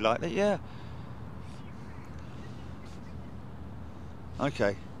crazy like that, yeah.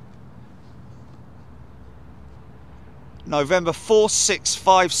 Okay. November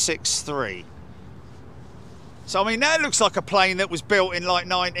 46563. So I mean that looks like a plane that was built in like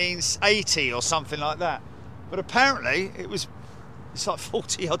 1980 or something like that. But apparently it's like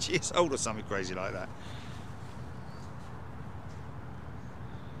 40 odd years old or something crazy like that.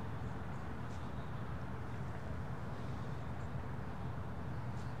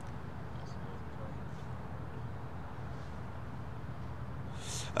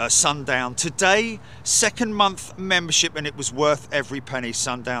 Sundown today, second month membership, and it was worth every penny.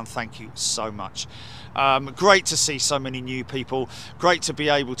 Sundown, thank you so much. Great to see so many new people. Great to be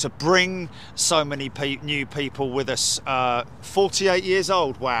able to bring so many new people with us. 48 years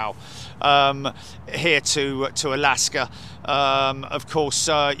old, wow. Here to Alaska. Of course,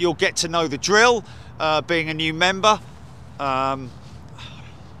 you'll get to know the drill being a new member.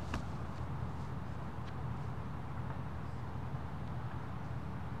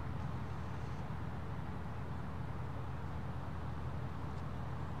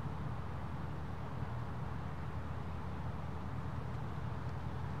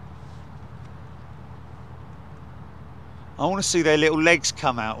 I want to see their little legs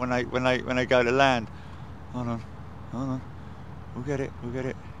come out when they go to land. Hold on, hold on. We'll get it, we'll get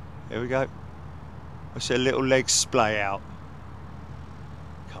it. Here we go. Watch their little legs splay out.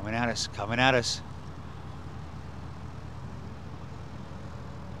 Coming at us, coming at us.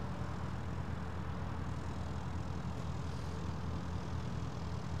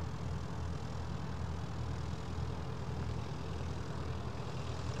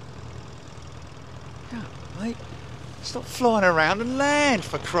 Yeah, mate. Stop flying around and land,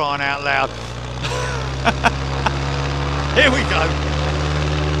 for crying out loud. Here we go.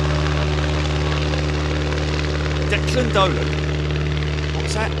 Declan Dolan.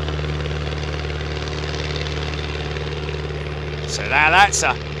 What's that? So now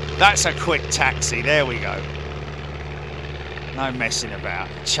that's a quick taxi. There we go. No messing about,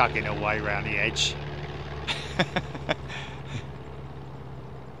 chugging away round the edge.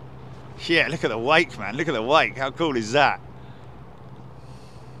 Yeah, look at the wake, man. Look at the wake. How cool is that?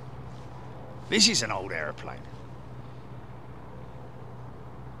 This is an old aeroplane.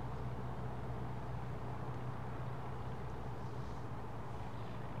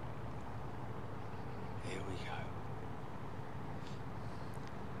 Here we go.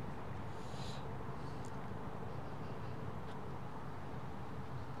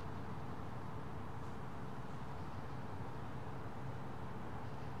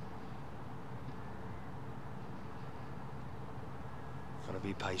 Gotta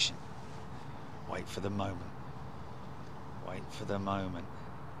be patient. Wait for the moment. Wait for the moment.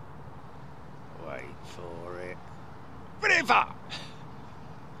 Wait for it. River!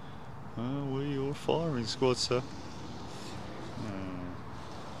 We're your firing squad, sir.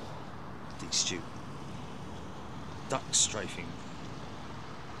 Dick stew. Duck strafing.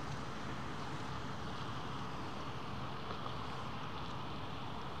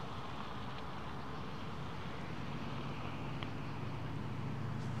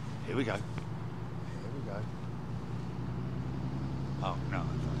 Here we go. Here we go. Oh no,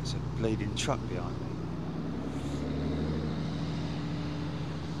 there's a bleeding truck behind me.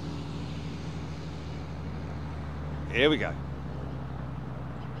 Here we go.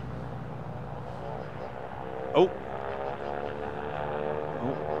 Oh.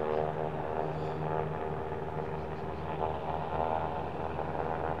 Oh.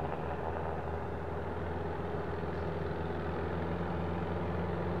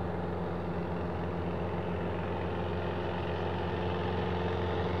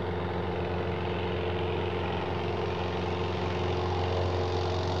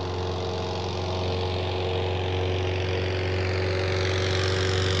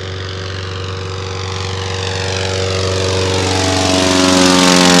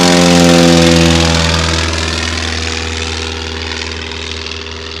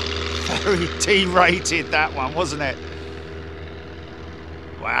 Very T-rated, that one, wasn't it?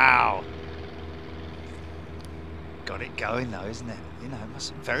 Wow. Got it going though, isn't it? You know, it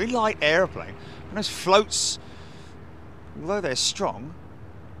must be a very light aeroplane. And those floats, although they're strong,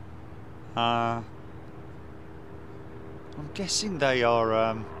 I'm guessing they are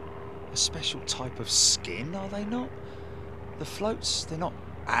a special type of skin, are they not? The floats, they're not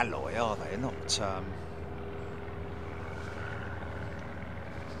alloy, are they? They're not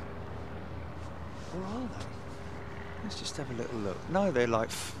or are they? Let's just have a little look. No, they're like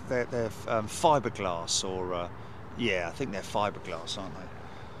they're fiberglass, or yeah, I think they're fiberglass, aren't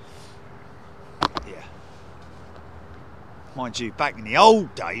they? Yeah. Mind you, back in the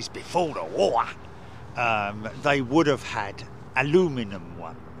old days, before the war, they would have had aluminium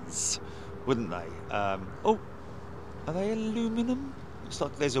ones, wouldn't they? Oh, are they aluminium? Looks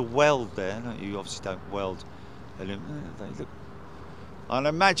like there's a weld there. No, you obviously don't weld aluminium. They look. I'd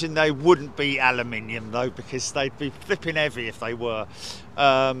imagine they wouldn't be aluminium though, because they'd be flipping heavy if they were,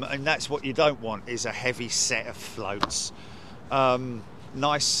 and that's what you don't want, is a heavy set of floats.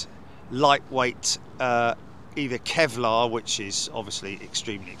 Nice lightweight, either Kevlar, which is obviously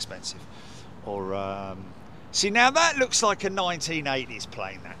extremely expensive, or see, now that looks like a 1980s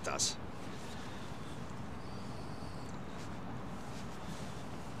plane, that does.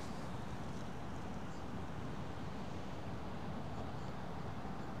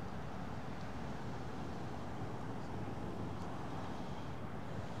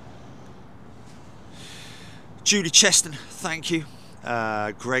 Julie Cheston, thank you.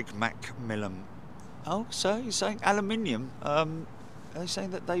 Greg Macmillan. Oh, so you're saying aluminium? Are they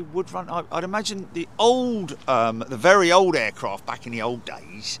saying that they would run? I'd imagine the old, the very old aircraft back in the old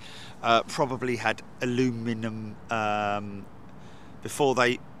days probably had aluminium before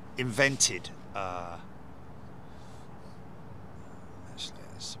they invented. Actually,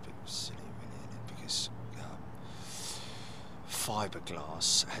 that's a bit silly, really, because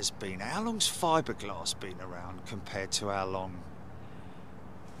fiberglass has been. How long's fiberglass been around compared to how long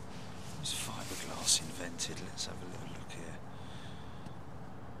Was fiberglass invented? Let's have a little look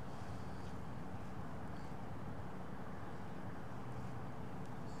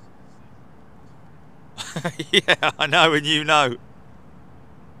here. Yeah, I know, and you know.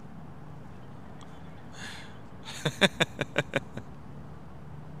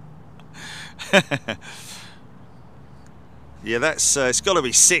 Yeah, that's it's got to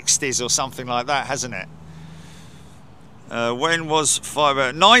be 60s or something like that, hasn't it? When was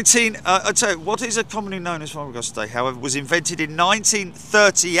fibre? I'd say what is commonly known as fiberglass today, however, was invented in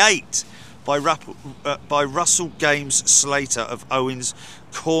 1938 by Russell Games Slater of Owens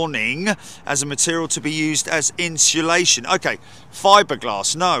Corning as a material to be used as insulation. Okay,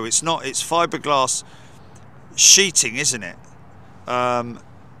 fiberglass. No, it's not. It's fiberglass sheeting, isn't it?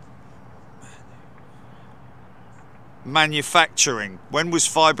 Manufacturing. When was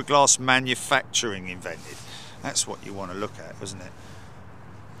fiberglass manufacturing invented? That's what you want to look at, isn't it?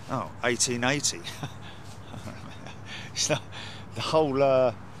 Oh, 1880. It's not, the whole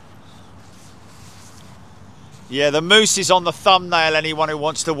yeah, the moose is on the thumbnail. Anyone who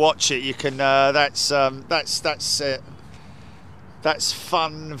wants to watch it, you can that's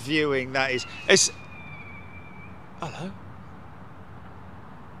fun viewing. That is. It's hello.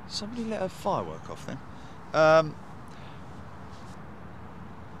 Somebody let a firework off then.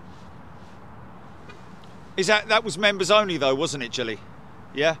 Is that was members only though, wasn't it, Jilly?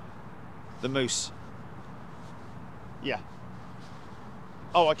 Yeah? The moose. Yeah.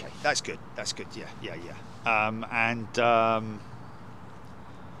 Oh, okay. That's good. That's good. Yeah, yeah, yeah.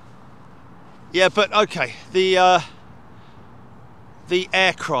 Yeah, but okay. The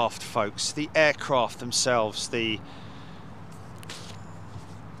aircraft, folks. The aircraft themselves.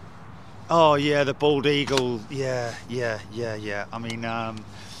 Oh yeah, the bald eagle. Yeah, yeah, yeah, yeah. I mean, have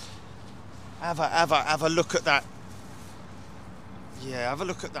a look at that. Yeah, have a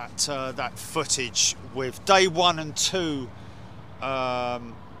look at that that footage with day 1 and 2.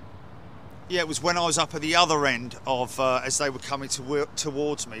 Yeah, it was when I was up at the other end of as they were coming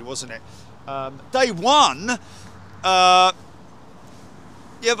towards me, wasn't it? Day 1. Yeah,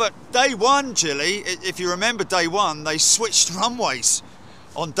 but day 1, Jilly. If you remember day 1, they switched runways.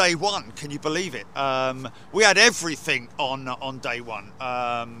 On day 1, can you believe it? We had everything on day 1.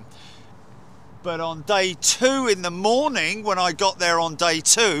 But on day 2 in the morning, when I got there on day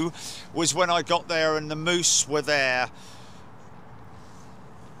 2, was when I got there and the moose were there.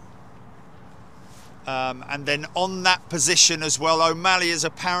 And then on that position as well, O'Malley is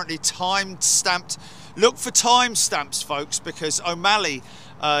apparently time-stamped. Look for timestamps, folks, because O'Malley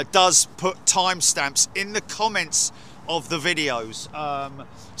does put timestamps in the comments of the videos,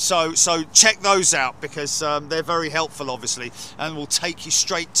 so check those out because they're very helpful, obviously, and will take you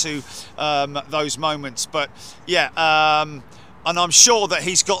straight to those moments. But yeah, and I'm sure that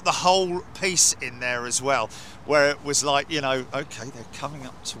he's got the whole piece in there as well, where it was like, you know, okay, they're coming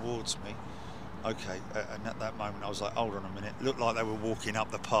up towards me. Okay, and at that moment I was like, hold on a minute, looked like they were walking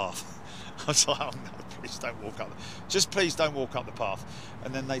up the path. I was like, oh no, please don't walk up, just please don't walk up the path.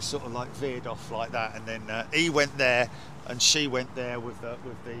 And then they sort of like veered off like that, and then he went there and she went there with the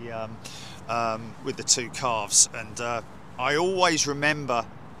 2 calves. And I always remember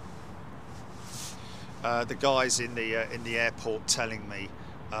the guys in the airport telling me,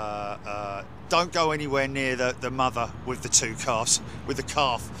 don't go anywhere near the mother with the 2 calves, with the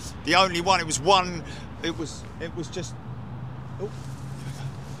calf. The only one, it was one, it was just, oh,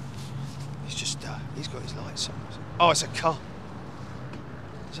 he's just, he's got his lights on. Oh, it's a car.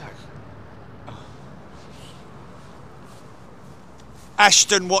 Is that, oh.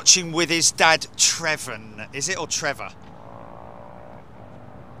 Ashton watching with his dad, Trevon. Is it, or Trevor?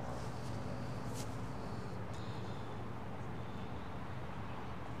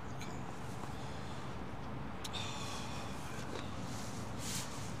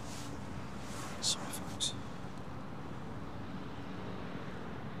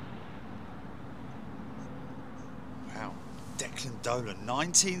 Dolan,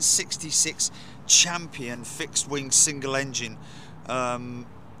 1966 champion fixed wing single engine.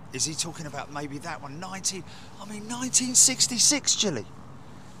 Is he talking about maybe that one? 1966, Jilly.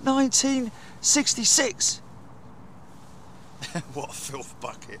 1966. What a filth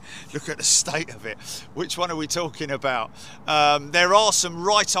bucket. Look at the state of it. Which one are we talking about? There are some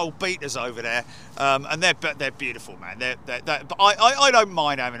right old beaters over there, and they're beautiful, man. But I don't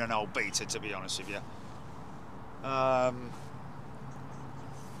mind having an old beater, to be honest with you.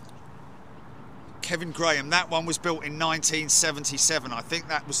 Kevin Graham, that one was built in 1977. I think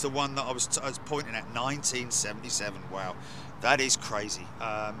that was the one that I was pointing at, 1977. Wow, that is crazy.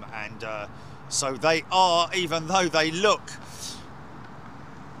 So they are, even though they look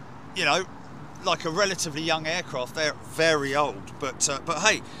you know, like a relatively young aircraft. They're very old, but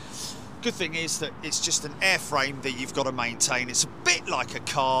hey, good thing is that it's just an airframe that you've got to maintain. It's a bit like a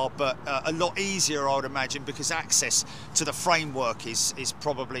car, but a lot easier, I would imagine, because access to the framework is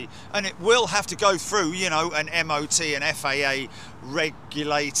probably, and it will have to go through, you know, an MOT, an FAA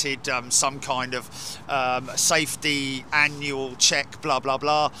regulated some kind of safety annual check, blah blah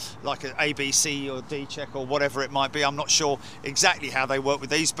blah, like an ABC or D check or whatever it might be. I'm not sure exactly how they work with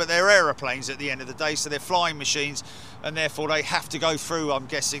these, but they're aeroplanes at the end of the day, so they're flying machines, and therefore they have to go through, I'm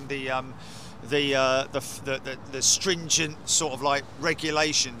guessing, the stringent sort of like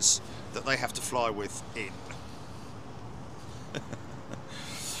regulations that they have to fly with in.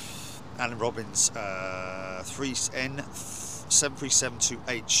 Alan Robbins, 3N7372H.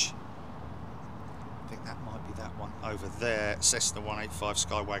 I think that might be that one over there. Cessna 185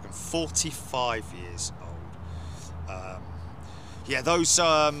 Skywagon, 45 years old. Yeah, those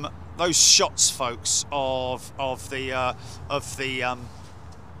shots, folks, of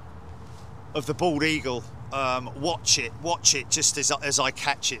the bald eagle. Watch it just as I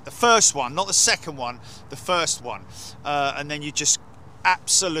catch it. The first one, not the second one, the first one, and then you just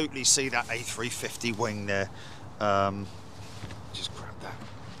absolutely see that A350 wing there. Just grab that.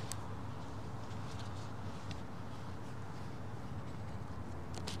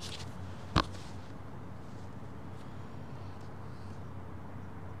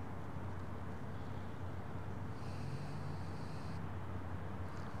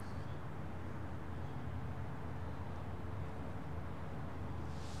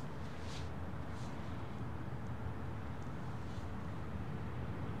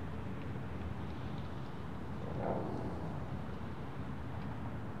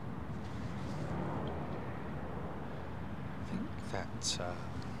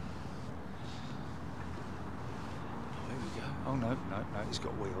 There we go. Oh no, he's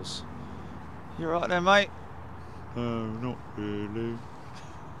got wheels. You right there, mate? Not really.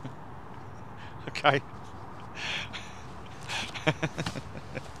 Okay. I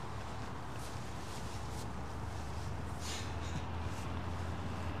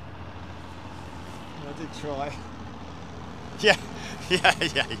did try. Yeah.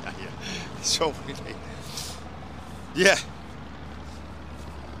 That's all we need. Yeah.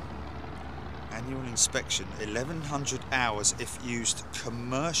 Annual inspection, 1,100 hours if used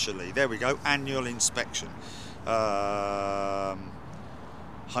commercially. There we go, annual inspection. Homie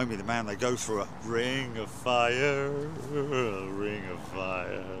the man, they go through a ring of fire, a ring of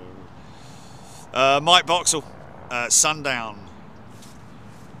fire. Mike Boxall, Sundown.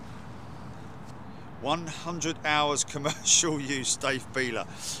 100 hours commercial use, Dave Beeler.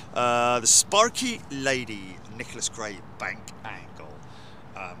 The Sparky Lady, Nicholas Gray, Bank Angle.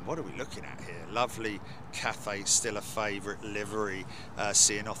 What are we looking at here? Lovely Cathay, still a favourite livery,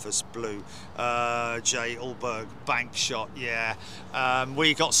 Cianothus Blue. Jay Ulberg, Bank Shot, yeah.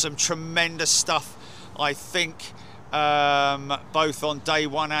 We got some tremendous stuff, I think, both on day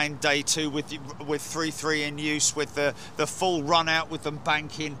one and day two with 3.3 in use, with the full run out with them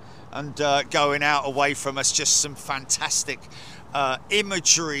banking and going out away from us. Just some fantastic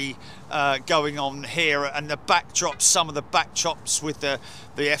imagery going on here, and the backdrops, some of the backdrops with the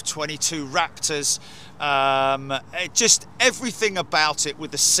F-22 Raptors, just everything about it,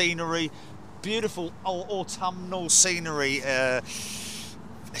 with the scenery, beautiful autumnal scenery. It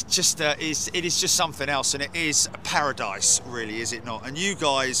is just something else, and it is a paradise, really, is it not? And you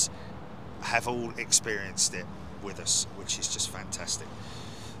guys have all experienced it with us, which is just fantastic.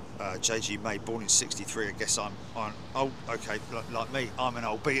 JG May, born in '63. I guess I'm old. Okay, like me, I'm an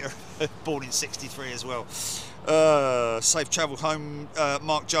old beater, born in '63 as well. Safe travel home,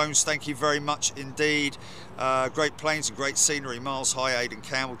 Mark Jones. Thank you very much indeed. Great planes and great scenery. Miles High, Aidan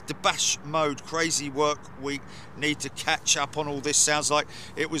Campbell. Debash Mode, crazy work week. Need to catch up on all this. Sounds like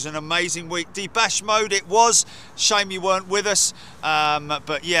it was an amazing week. Debash Mode, it was. Shame you weren't with us.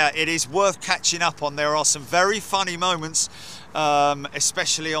 But yeah, it is worth catching up on. There are some very funny moments.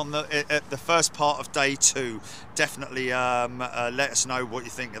 Especially on at the first part of day two. Definitely let us know what you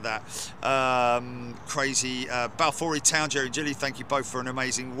think of that. Crazy Balfour Town, Jerry and Gilly, thank you both for an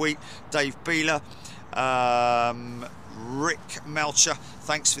amazing week. Dave Beeler, Rick Melcher,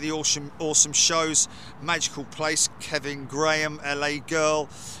 thanks for the awesome shows. Magical Place, Kevin Graham, LA Girl,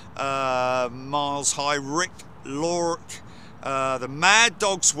 Miles High, Rick Lork. The Mad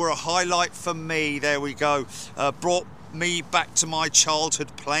Dogs were a highlight for me. There we go. Brought me back to my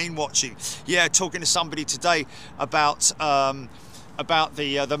childhood plane watching. Yeah, talking to somebody today about the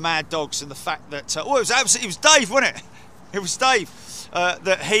Mad Dogs, and the fact that it was Dave, wasn't it? It was Dave,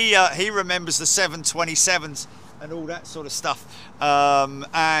 that he remembers the 727s and all that sort of stuff.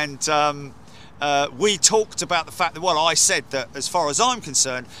 We talked about the fact that, well, I said that as far as I'm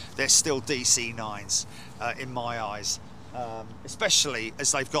concerned, they're still DC-9s in my eyes, especially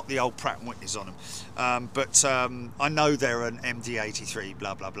as they've got the old Pratt & Whitneys on them. But I know they're an MD-83,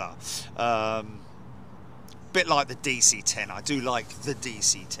 blah, blah, blah. Bit like the DC-10. I do like the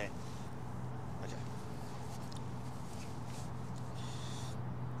DC-10.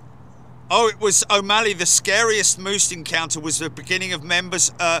 Oh, it was O'Malley. The scariest moose encounter was the beginning of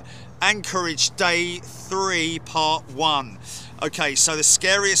Members Anchorage Day 3, Part 1. Okay, so the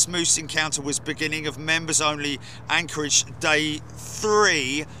scariest moose encounter was beginning of Members Only Anchorage Day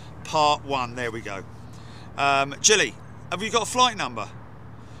 3, Part 1. There we go. Jilly, have you got a flight number?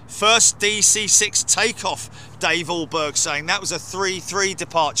 First DC-6 takeoff, Dave Allberg saying. That was a 3-3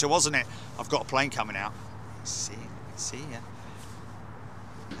 departure, wasn't it? I've got a plane coming out. See ya.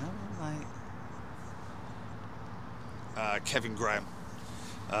 Kevin Graham,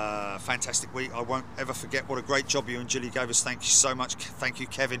 fantastic week. I won't ever forget what a great job you and Jilly gave us. Thank you so much. Thank you,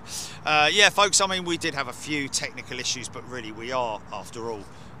 Kevin. Yeah, folks, I mean, we did have a few technical issues, but really we are, after all,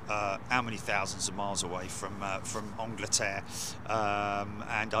 how many thousands of miles away from Angleterre,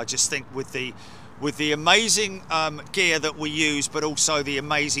 and I just think with the amazing gear that we use, but also the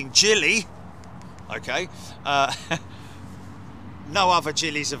amazing Jilly, okay, no other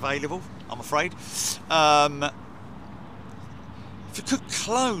Jillies available, I'm afraid. If you could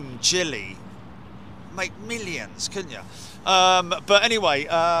clone Jilly, make millions, couldn't you? But anyway,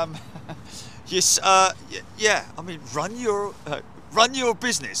 yes, yeah. I mean, run your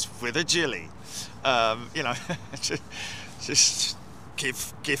business with a Jilly. You know, just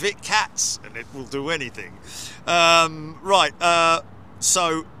give it cats, and it will do anything. Right.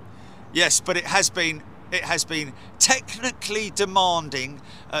 So, yes, but it has been technically demanding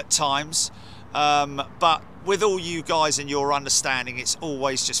at times, but with all you guys and your understanding, it's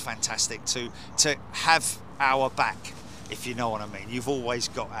always just fantastic to have our back, if you know what I mean. You've always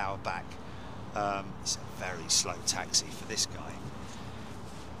got our back. It's a very slow taxi for this guy.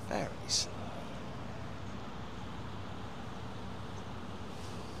 Very slow.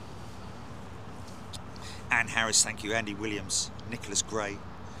 Anne Harris, thank you. Andy Williams, Nicholas Gray,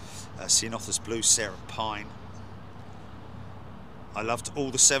 Cianothus Blue, Sarah Pine. I loved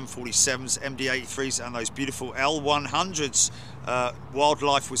all the 747s, MD-83s, and those beautiful L100s.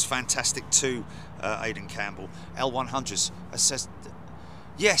 Wildlife was fantastic too, Aidan Campbell. L100s, says,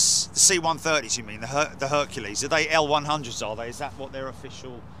 yes, the C-130s, you mean, the Hercules. Are they L100s, are they? Is that what their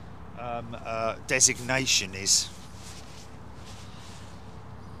official designation is?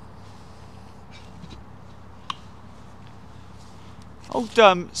 Old,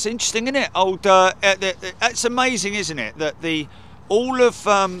 it's interesting, isn't it? Old, it's amazing, isn't it, that all of,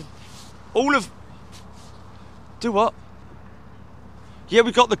 do what? Yeah,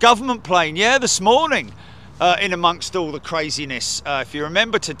 we got the government plane, yeah, this morning, in amongst all the craziness. If you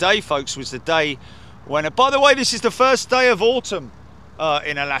remember, today, folks, was the day when, by the way, this is the first day of autumn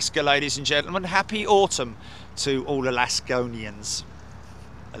in Alaska, ladies and gentlemen. Happy autumn to all Alaskans,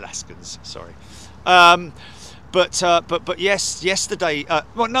 sorry. But yes, yesterday,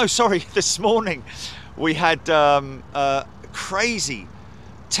 well, no, sorry, this morning, we had a crazy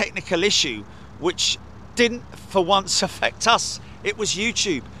technical issue which didn't for once affect us. It was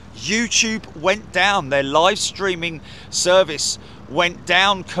YouTube. YouTube went down. Their live streaming service went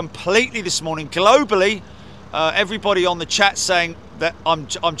down completely this morning globally. Everybody on the chat saying that I'm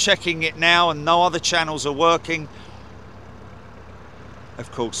checking it now and no other channels are working.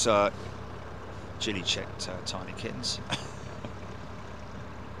 Of course, Jilly checked Tiny Kittens.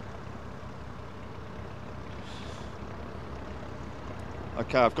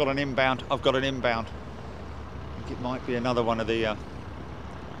 Okay, I've got an inbound. I think it might be another one of the...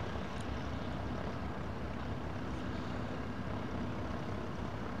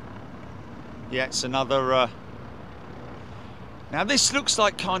 Yeah, it's another... Now this looks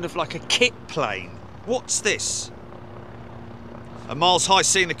like kind of like a kit plane. What's this? A miles high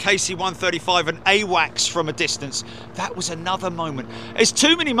seeing the KC-135 and AWACS from a distance. That was another moment. There's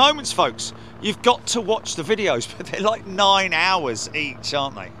too many moments, folks. You've got to watch the videos, but they're like 9 hours each,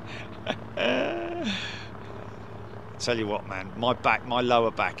 aren't they? Tell you what, man, my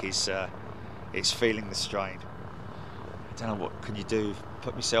lower back is feeling the strain. I don't know, what can you do?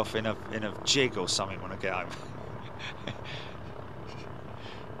 Put myself in a jig or something when I get home.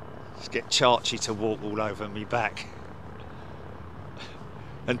 Just get Charchie to walk all over me back.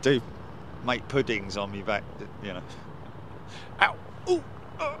 And make puddings on me back, you know. Ow! Ooh!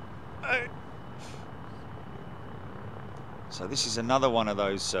 Hey. So this is another one of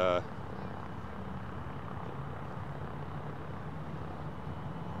those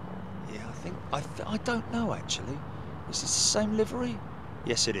I don't know actually. Is this the same livery?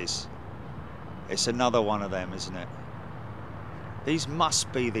 Yes, it is. It's another one of them, isn't it? These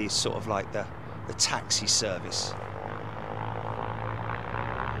must be the sort of like the taxi service.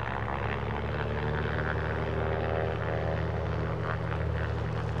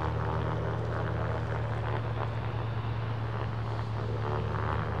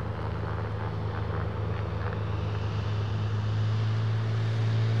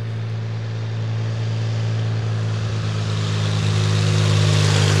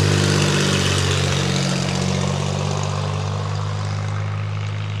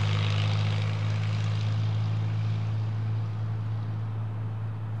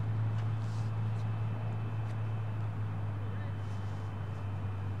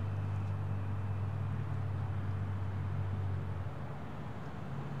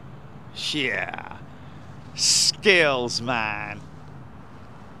 Yeah, skills, man.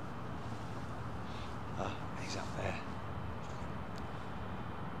 Oh, he's up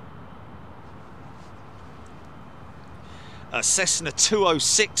there. Cessna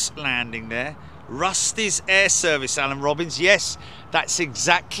 206 landing there. Rusty's Air Service, Alan Robbins. Yes, that's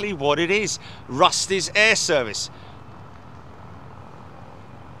exactly what it is. Rusty's Air Service.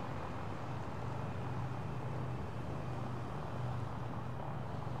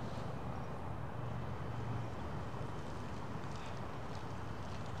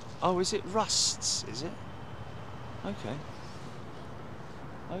 Oh, is it Rust's, is it? Okay.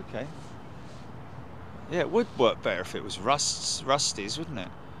 Okay. Yeah, it would work better if it was Rusty's, wouldn't it?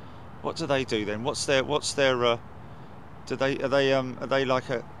 What do they do then? What's their are they like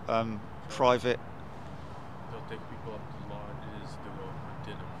a private? They'll take people up to lodges, to go for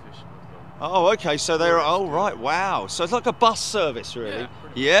dinner, fishing with them. Oh, okay, so they're, oh right, wow. So it's like a bus service, really.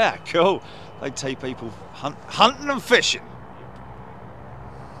 Yeah, cool. They take people hunting and fishing.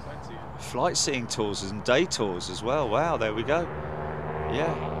 Flight seeing tours and day tours as well. Wow, there we go.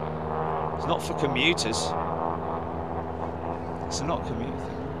 Yeah. It's not for commuters. It's not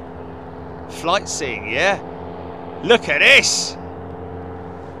commuter. Flight seeing, yeah. Look at this.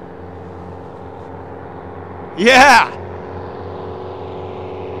 Yeah.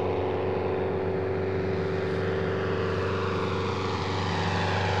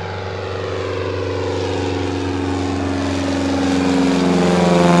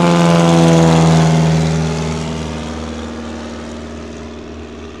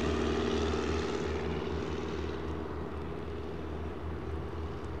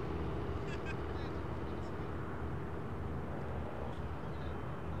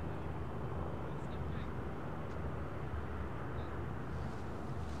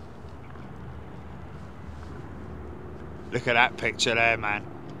 Look at that picture there, man.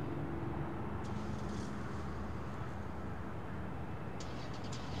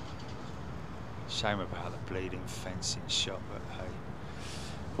 Shame about the bleeding fencing shot, but hey,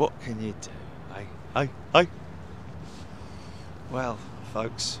 what can you do? Hey, hey, hey. Well,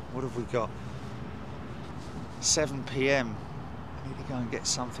 folks, what have we got? 7 p.m. I need to go and get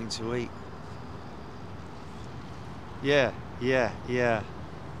something to eat. Yeah.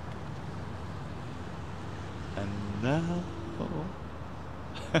 And now,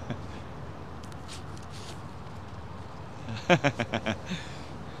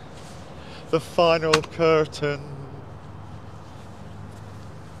 the final curtain.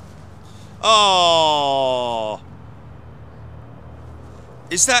 Oh,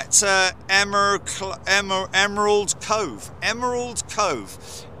 is that Emerald Cove? Emerald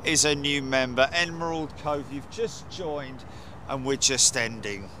Cove is a new member. Emerald Cove, you've just joined, and we're just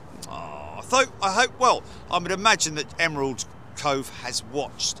ending. Oh, I hope, well, I would imagine that Emerald Cove has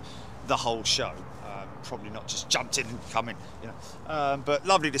watched the whole show. Probably not just jumped in and come in, you know. But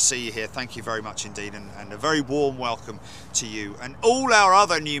lovely to see you here. Thank you very much indeed, and a very warm welcome to you and all our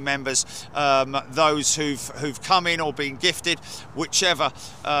other new members, those who've come in or been gifted, whichever.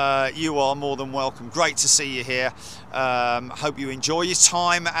 You are more than welcome. Great to see you here. Hope you enjoy your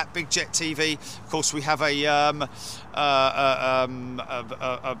time at Big Jet TV. Of course, we have a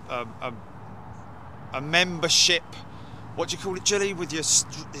membership. What do you call it, Jilly, with your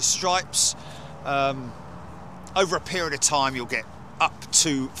stripes? Over a period of time you'll get up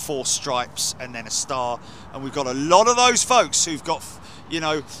to 4 stripes and then a star, and we've got a lot of those folks who've got, you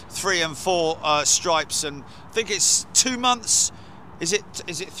know, 3 and 4 stripes, and I think it's 2 months. Is it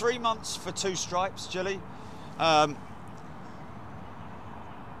 3 months for 2 stripes, Jilly?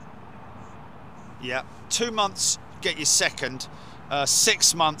 Yeah, 2 months get your second,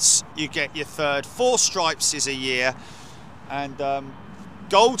 6 months you get your third, 4 stripes is a year, and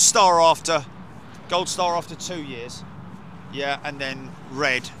gold star after 2 years, yeah, and then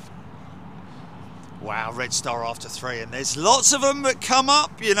red Wow, Red Star after 3, and there's lots of them that come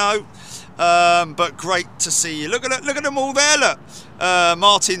up, you know. But great to see you. Look at them all there. Look,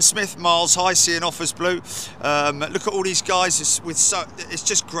 Martin Smith, Miles High, seeing Offers Blue. Look at all these guys. It's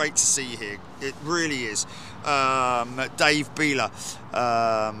just great to see you here. It really is. Dave Beeler.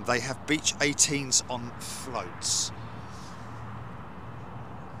 They have beach 18s on floats.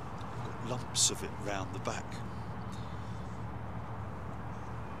 Got lumps of it round the back.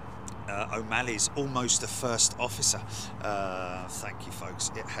 O'Malley's almost a first officer. Thank you, folks.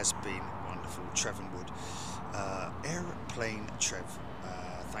 It has been wonderful. Trevor Wood. Airplane Trev.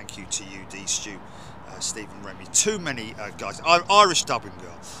 Thank you to you, D. Stew. Stephen Remy. Too many guys. Irish Dublin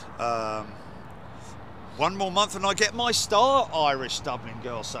Girl. One more month and I get my star, Irish Dublin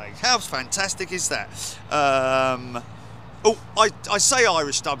Girl saying. How fantastic is that? Oh, I say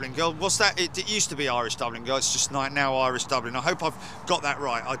Irish Dublin Girl. What's that? It used to be Irish Dublin Girl. It's just now Irish Dublin. I hope I've got that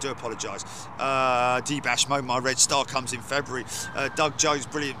right. I do apologise. D-Bashmo, my red star comes in February. Doug Jones,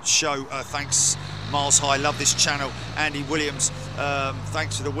 brilliant show. Thanks, Miles High. Love this channel. Andy Williams,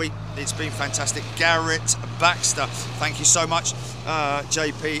 thanks for the week. It's been fantastic. Garrett Baxter, thank you so much.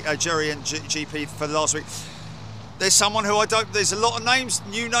 JP, Jerry and GP for last week. There's someone who there's a lot of names,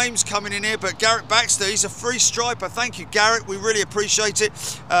 new names coming in here, but Garrett Baxter, he's a free striper. Thank you, Garrett. We really appreciate it.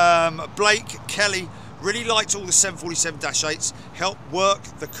 Blake Kelly, really liked all the 747-8s. Helped work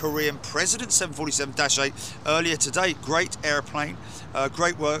the Korean President 747-8 earlier today. Great airplane.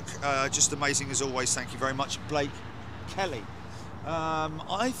 Great work. Just amazing as always. Thank you very much, Blake Kelly.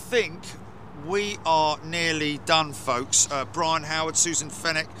 I think we are nearly done, folks. Brian Howard, Susan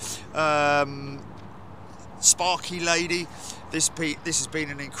Fennick, Sparky Lady, this has been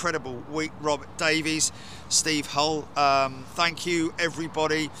an incredible week. Robert Davies, Steve Hull, thank you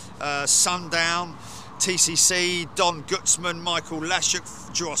everybody. Sundown, TCC, Don Gutzman, Michael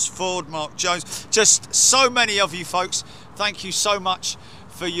Lashuk, Joss Ford, Mark Jones, just so many of you folks. Thank you so much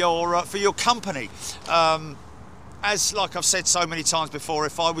for your company. As like I've said so many times before,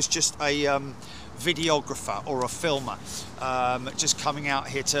 if I was just a videographer or a filmer, just coming out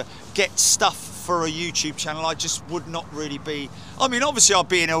here to get stuff for a YouTube channel, I just would not really be. I mean, obviously I'd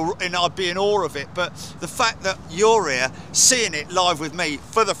be in awe of it, but the fact that you're here seeing it live with me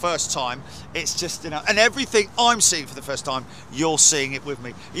for the first time, it's just, you know, and everything I'm seeing for the first time, you're seeing it with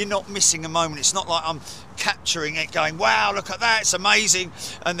me. You're not missing a moment. It's not like I'm capturing it going, wow, look at that, it's amazing,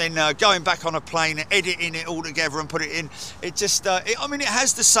 and then going back on a plane and editing it all together and put it in. It just I mean, it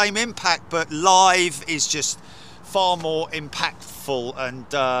has the same impact, but live is just far more impactful,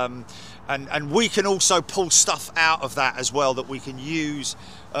 and we can also pull stuff out of that as well that we can use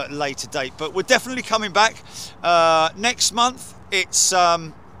at a later date. But we're definitely coming back next month. It's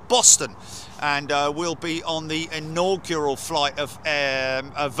Boston, and we'll be on the inaugural flight of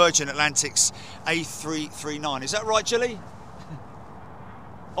Virgin Atlantic's A339. Is that right, Jilly?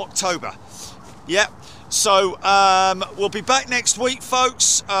 October. Yep. So we'll be back next week,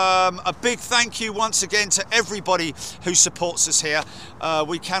 folks. A big thank you once again to everybody who supports us here.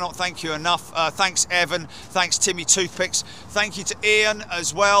 We cannot thank you enough. Thanks, Evan. Thanks, Timmy Toothpicks. Thank you to Ian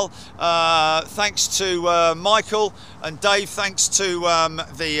as well. Thanks to Michael and Dave. Thanks to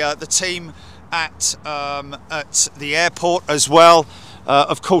the team at the airport as well.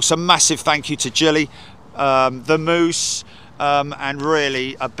 Of course, a massive thank you to Jilly, the Moose. And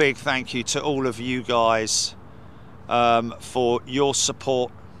really a big thank you to all of you guys for your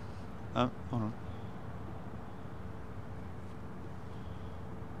support. Hold on.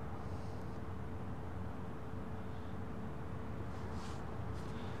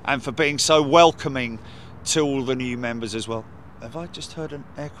 And for being so welcoming to all the new members as well. Have I just heard an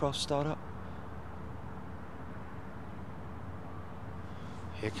aircraft start up?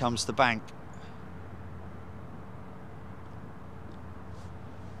 Here comes the bank.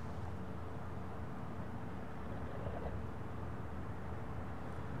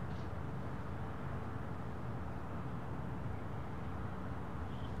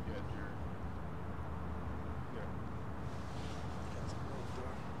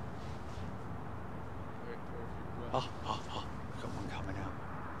 Got one coming out.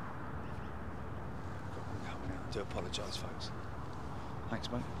 Got one coming out. I do apologise, folks.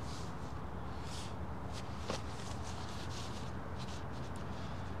 Thanks, mate.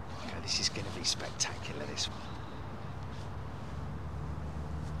 Okay, this is going to be spectacular, this one.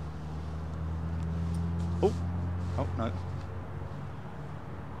 Oh, no.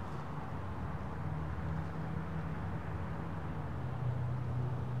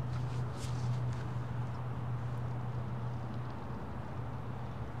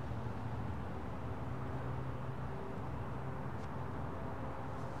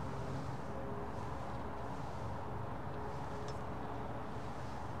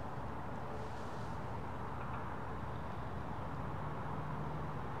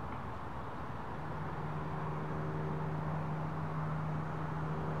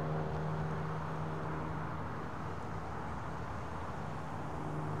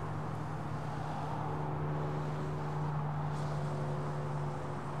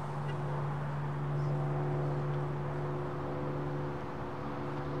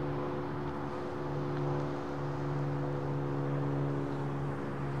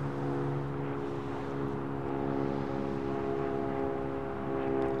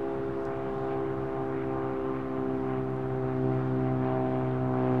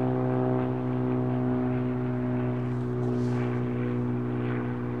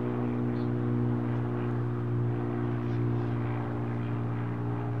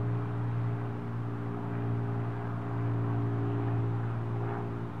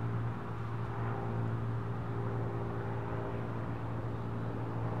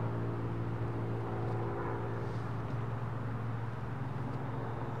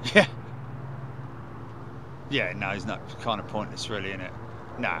 Yeah. Yeah, no, it's not kind of pointless really, isn't it?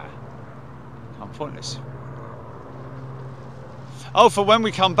 Nah. I'm pointless. Oh, for when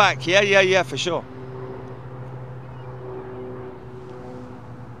we come back. Yeah, for sure.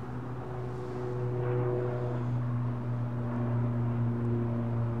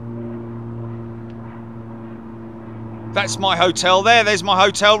 That's my hotel there. There's my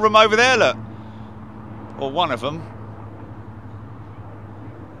hotel room over there, look. Or one of them.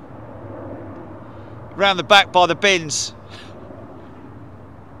 Round the back by the bins.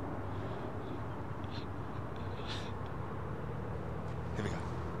 Here we go.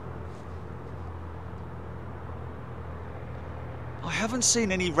 I haven't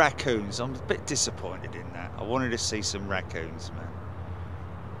seen any raccoons. I'm a bit disappointed in that. I wanted to see some raccoons, man.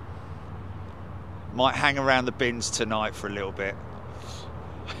 Might hang around the bins tonight for a little bit.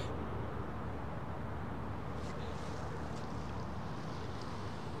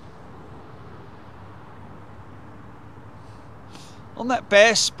 On that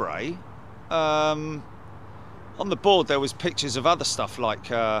bear spray, on the board there was pictures of other stuff like,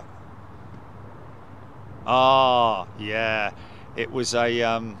 yeah, it was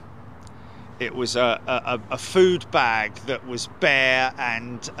a food bag that was bear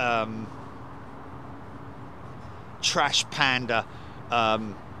and trash panda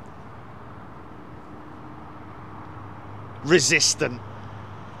resistant.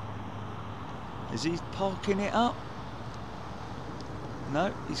 Is he parking it up?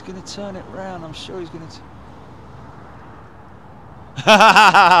 No, he's going to turn it round. I'm sure he's going to.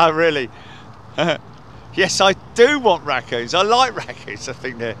 Really? Yes, I do want raccoons. I like raccoons. I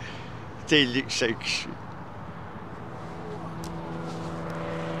think they're delicious.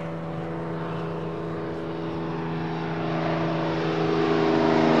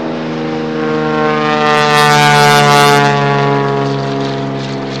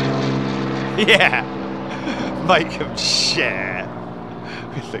 Yeah, make them share.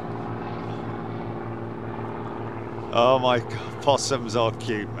 Oh my God, possums are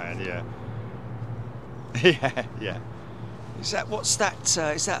cute, man. Yeah, yeah. Is that what's that?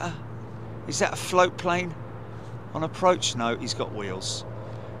 Is that a float plane on approach? No, he's got wheels.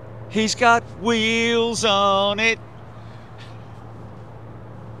 He's got wheels on it.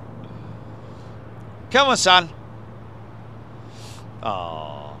 Come on, son.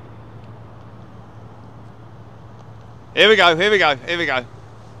 Oh. Here we go, here we go, here we go.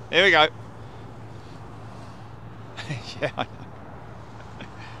 Here we go. Yeah, I know.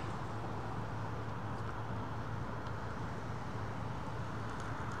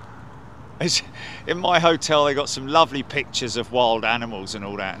 In my hotel they got some lovely pictures of wild animals and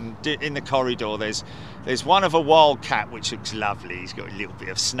all that, and in the corridor there's one of a wild cat which looks lovely. He's got a little bit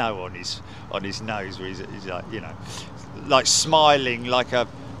of snow on his nose where he's like, you know, like smiling like a,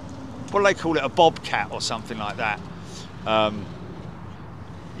 what do they call it, a bobcat or something like that.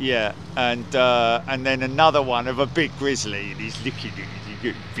 Yeah, and then another one of a big grizzly, and he's looking at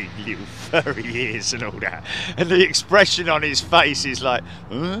his big little furry ears and all that, and the expression on his face is like,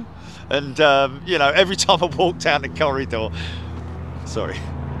 huh? And you know, every time I walk down the corridor, sorry.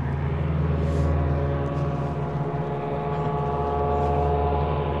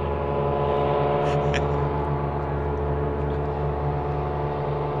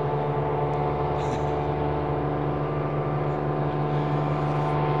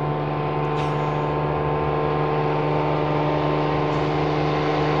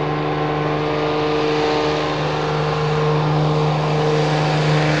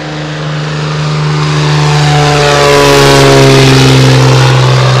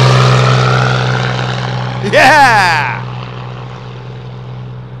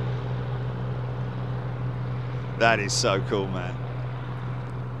 That is so cool, man.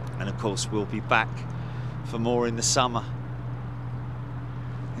 And of course we'll be back for more in the summer.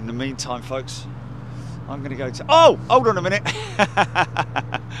 In the meantime, folks, I'm going to go to... Oh, hold on a minute.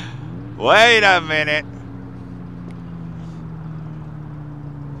 Wait a minute.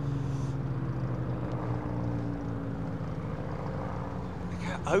 Look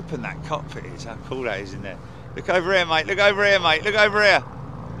how open that cockpit is, how cool that is in there. Look over here, mate. Look over here, mate. Look over here.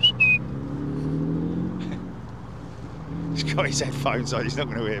 He's got his headphones on. He's not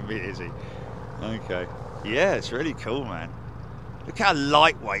going to hear me, is he? Okay. Yeah, it's really cool, man. Look how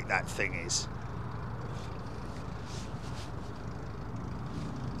lightweight that thing is.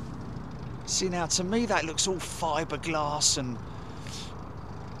 See, now to me that looks all fiberglass and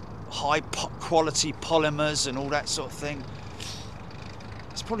high quality polymers and all that sort of thing.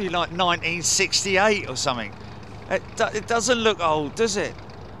 It's probably like 1968 or something. It doesn't look old, does it?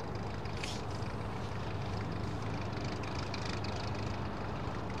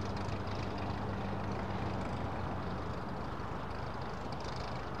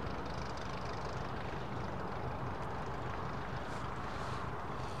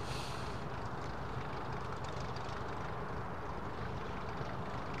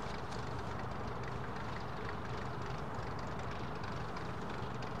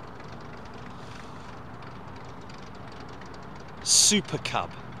 Super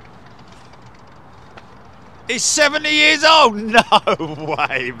Cub. It's 70 years old. No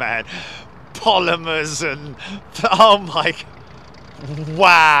way, man. Polymers and oh my,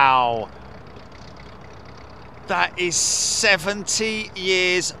 wow. That is 70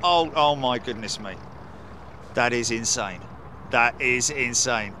 years old. Oh my goodness me. That is insane. That is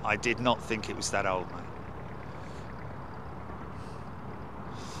insane. I did not think it was that old, mate.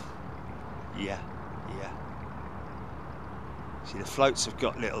 Yeah, yeah. See, the floats have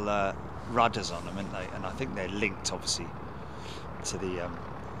got little rudders on them, haven't they? And I think they're linked, obviously, to the. I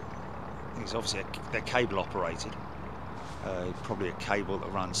think it's obviously they're cable operated. Probably a cable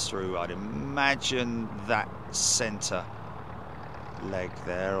that runs through. I'd imagine that centre leg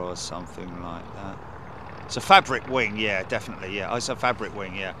there, or something like that. It's a fabric wing, yeah, definitely, yeah. Oh, it's a fabric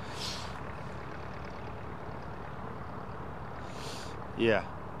wing, yeah. Yeah.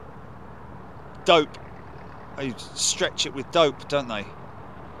 Dope. They stretch it with dope, don't they?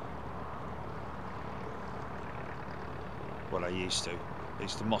 Well, they used to.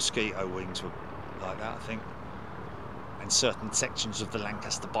 The mosquito wings were like that, I think. And certain sections of the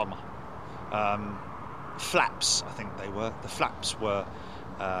Lancaster bomber. Flaps, I think they were. The flaps were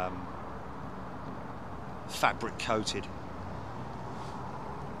fabric coated.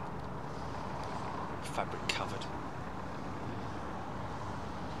 Fabric covered.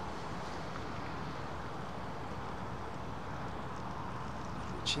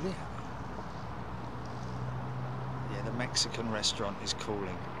 Chilly. Yeah, the Mexican restaurant is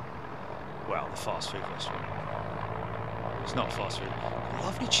cooling. Well, the fast food restaurant. It's not fast food. Got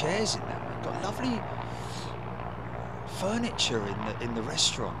lovely chairs in there. Got lovely furniture in the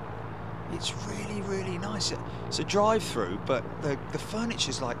restaurant. It's really, really nice. It's a drive-through, but the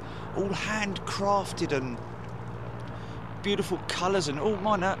furniture's like all handcrafted and beautiful colours and all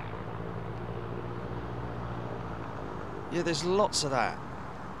mine. Yeah, there's lots of that.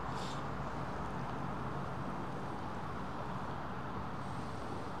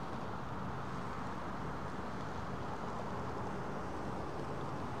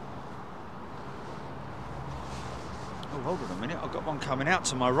 Hold on a minute, I've got one coming out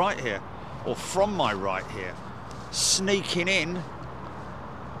to my right here, or from my right here, sneaking in.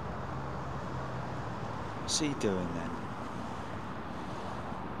 What's he doing then?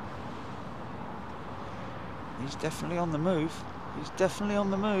 He's definitely on the move. He's definitely on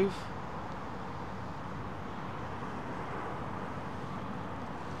the move.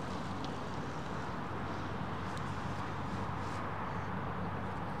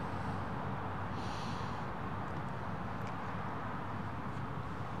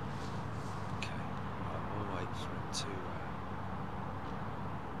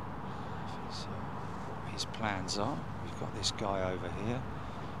 Plans are. We've got this guy over here.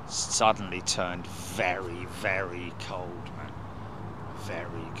 Suddenly turned very, very cold, man.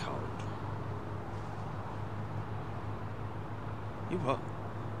 Very cold. You what?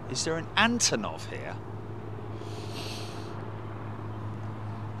 Is there an Antonov here?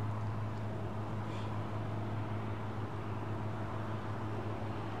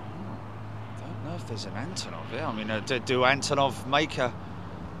 Don't know if there's an Antonov here. I mean, do Antonov make a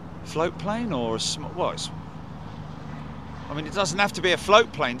float plane or a small? What? I mean, it doesn't have to be a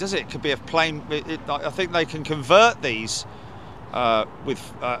float plane, does it? It could be a plane. I think they can convert these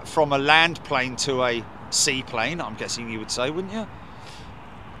from a land plane to a seaplane. I'm guessing you would say, wouldn't you?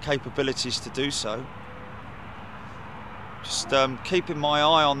 Capabilities to do so. Just keeping my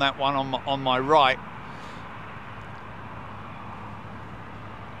eye on that one on my right.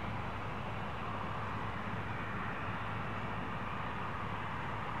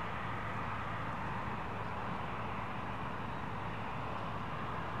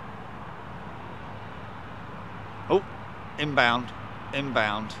 Oh, inbound,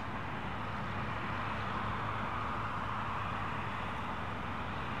 inbound.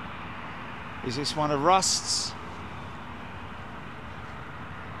 Is this one of Rust's?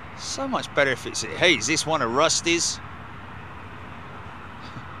 So much better if it's, hey, is this one of Rusty's?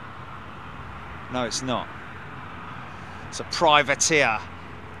 No, it's not. It's a privateer.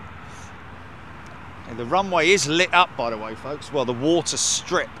 And the runway is lit up, by the way, folks. Well, the water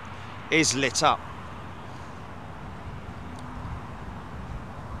strip is lit up.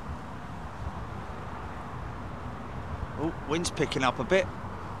 Oh, wind's picking up a bit.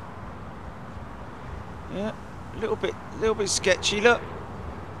 Yeah, a little bit sketchy. Look,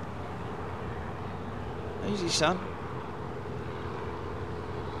 easy, son.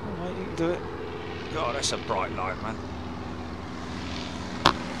 All right, you can do it. God, that's a bright light, man.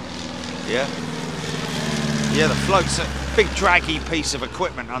 Yeah, yeah. The float's a big draggy piece of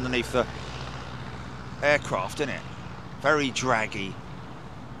equipment underneath the aircraft, isn't it? Very draggy.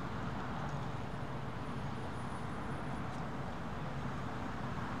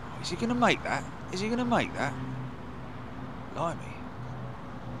 Is he going to make that? Is he going to make that? Blimey.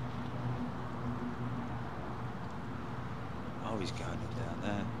 Oh, he's going down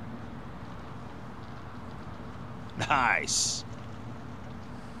there. Nice.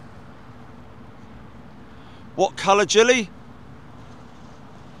 What colour, Julie?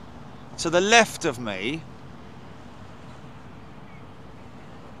 To the left of me.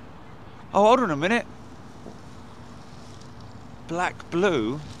 Oh, hold on a minute. Black,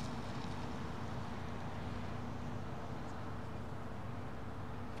 blue.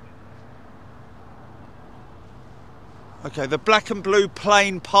 Okay, the black and blue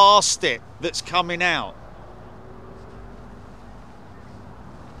plane past it that's coming out.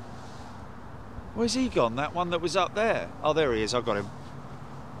 Where's he gone? That one that was up there? Oh, there he is. I got him.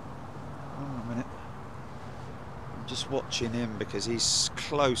 Hold on a minute. I'm just watching him because he's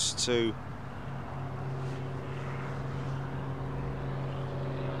close to...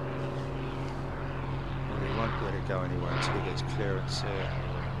 Well, he won't be able to go anywhere until he gets clearance here.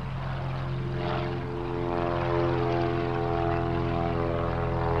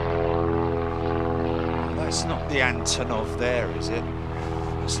 That's not the Antonov there, is it?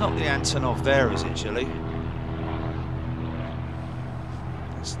 It's not the Antonov there, is it, Julie?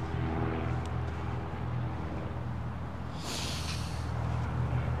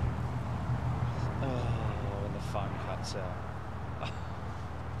 Oh, when the phone cuts out. I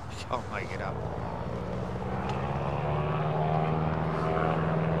can't make it up.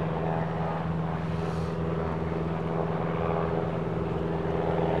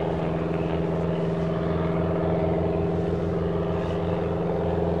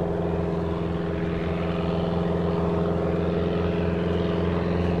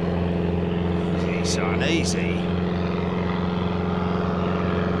 Easy.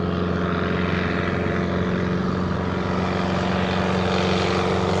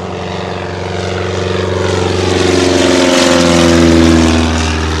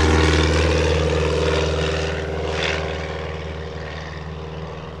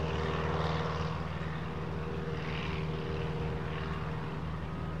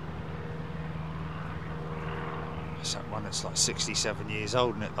 That's that one that's like 67 years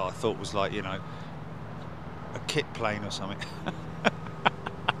old, isn't it? That I thought was like, you know, a kit plane or something.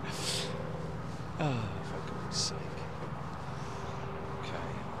 Oh, for God's sake. Okay,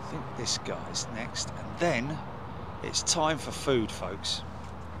 I think this guy's next, and then it's time for food, folks.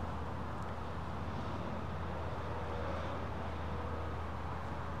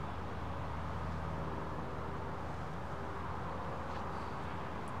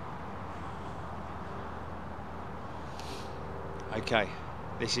 Okay.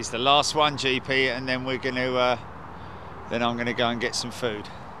 This is the last one, GP, and then we're going to, then I'm going to go and get some food.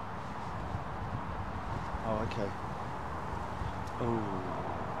 Oh, okay. Oh.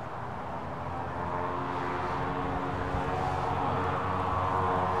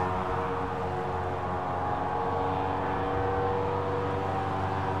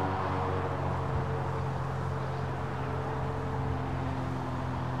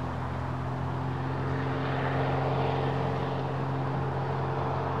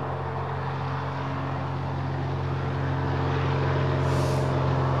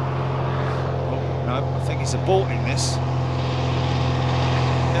 I think he's aborting this.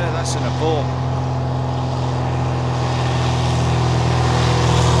 Yeah, that's an abort.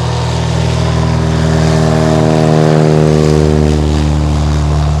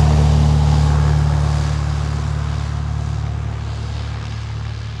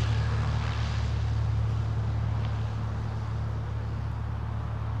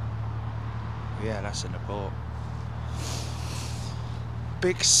 Yeah, that's an abort.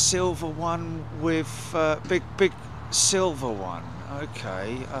 Big silver one with big silver one.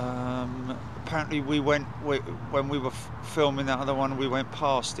 Okay. Apparently we went when we were filming that other one. We went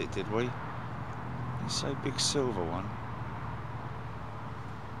past it, did we? You say big silver one.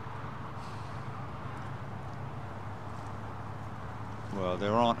 Well,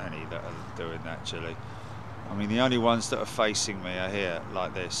 there aren't any that are doing that, actually. I mean, the only ones that are facing me are here,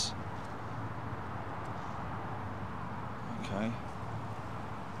 like this. Okay.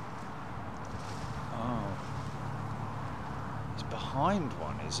 Oh, it's behind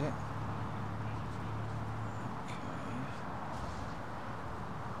one, is it? Okay.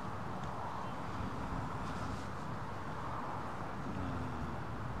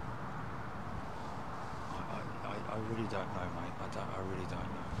 I really don't know, mate. I really don't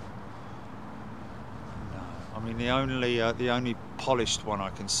know. No, I mean the only polished one I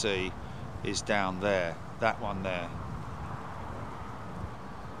can see is down there. That one there.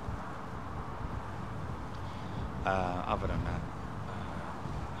 other than that.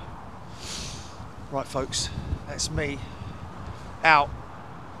 Right, folks, that's me out.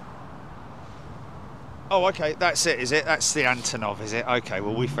 Oh, okay, that's it, is it? That's the Antonov, is it? Okay,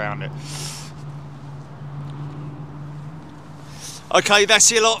 well, we found it. Okay, that's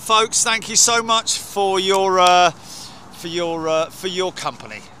your lot, folks. Thank you so much for your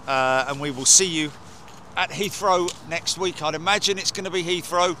company, and we will see you at Heathrow next week. I'd imagine it's going to be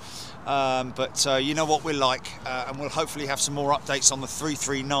Heathrow, but you know what we're like, and we'll hopefully have some more updates on the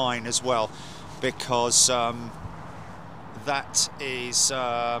 339 as well, because that is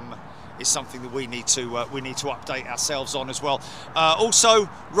something that we need to update ourselves on as well. Also,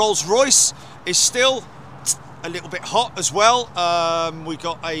 Rolls-Royce is still a little bit hot as well. We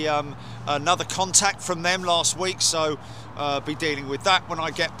got another contact from them last week, so be dealing with that when I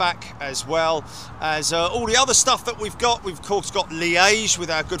get back, as well as all the other stuff that we've got. We've of course got Liège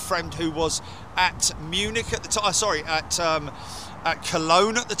with our good friend who was at Munich at the time. Sorry, at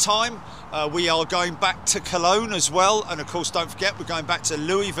Cologne at the time. We are going back to Cologne as well, and of course don't forget we're going back to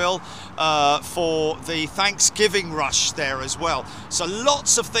Louisville for the Thanksgiving rush there as well. So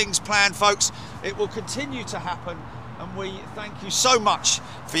lots of things planned, folks. It will continue to happen, and we thank you so much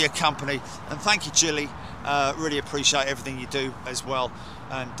for your company, and thank you, Jilly. Really appreciate everything you do as well,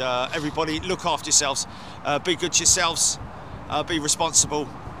 and everybody look after yourselves, be good to yourselves, be responsible,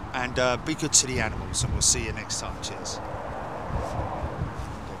 and be good to the animals, and we'll see you next time. Cheers.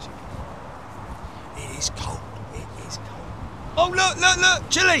 It is cold. It is cold. Oh, look,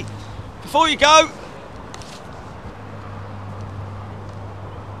 Chili! Before you go.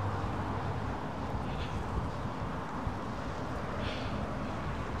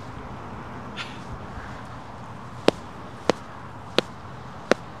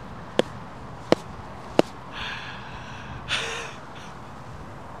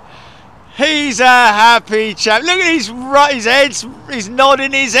 He's a happy chap. Look at his head's, he's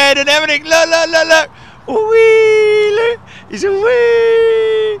nodding his head and everything. Look. Wee, look. He's a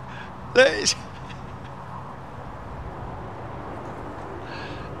wee. Look,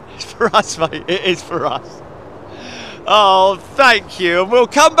 it's for us, mate. It is for us. Oh, thank you. And we'll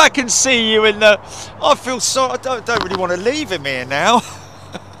come back and see you in the... I feel sorry. I don't really want to leave him here now.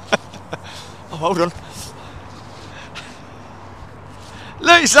 Oh, hold on.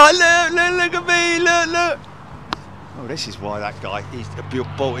 Look, it's like, look at me, look. Oh, this is why that guy, he's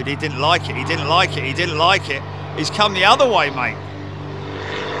bolted. He didn't like it. He's come the other way, mate.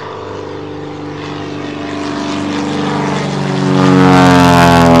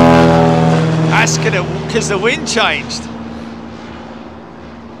 That's because the wind changed.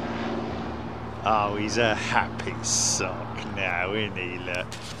 Oh, he's a happy sock now, isn't he, look?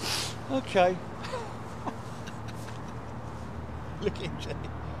 Okay. Look at him.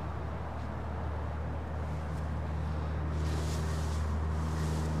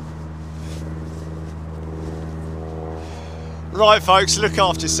 Right, folks, look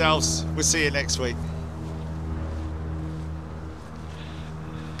after yourselves. We'll see you next week.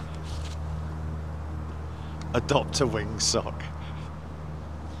 Adopt a wing sock.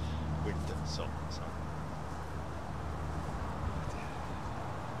 Winged sock. Sorry.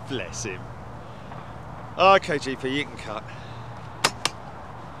 Bless him. Okay, GP, you can cut.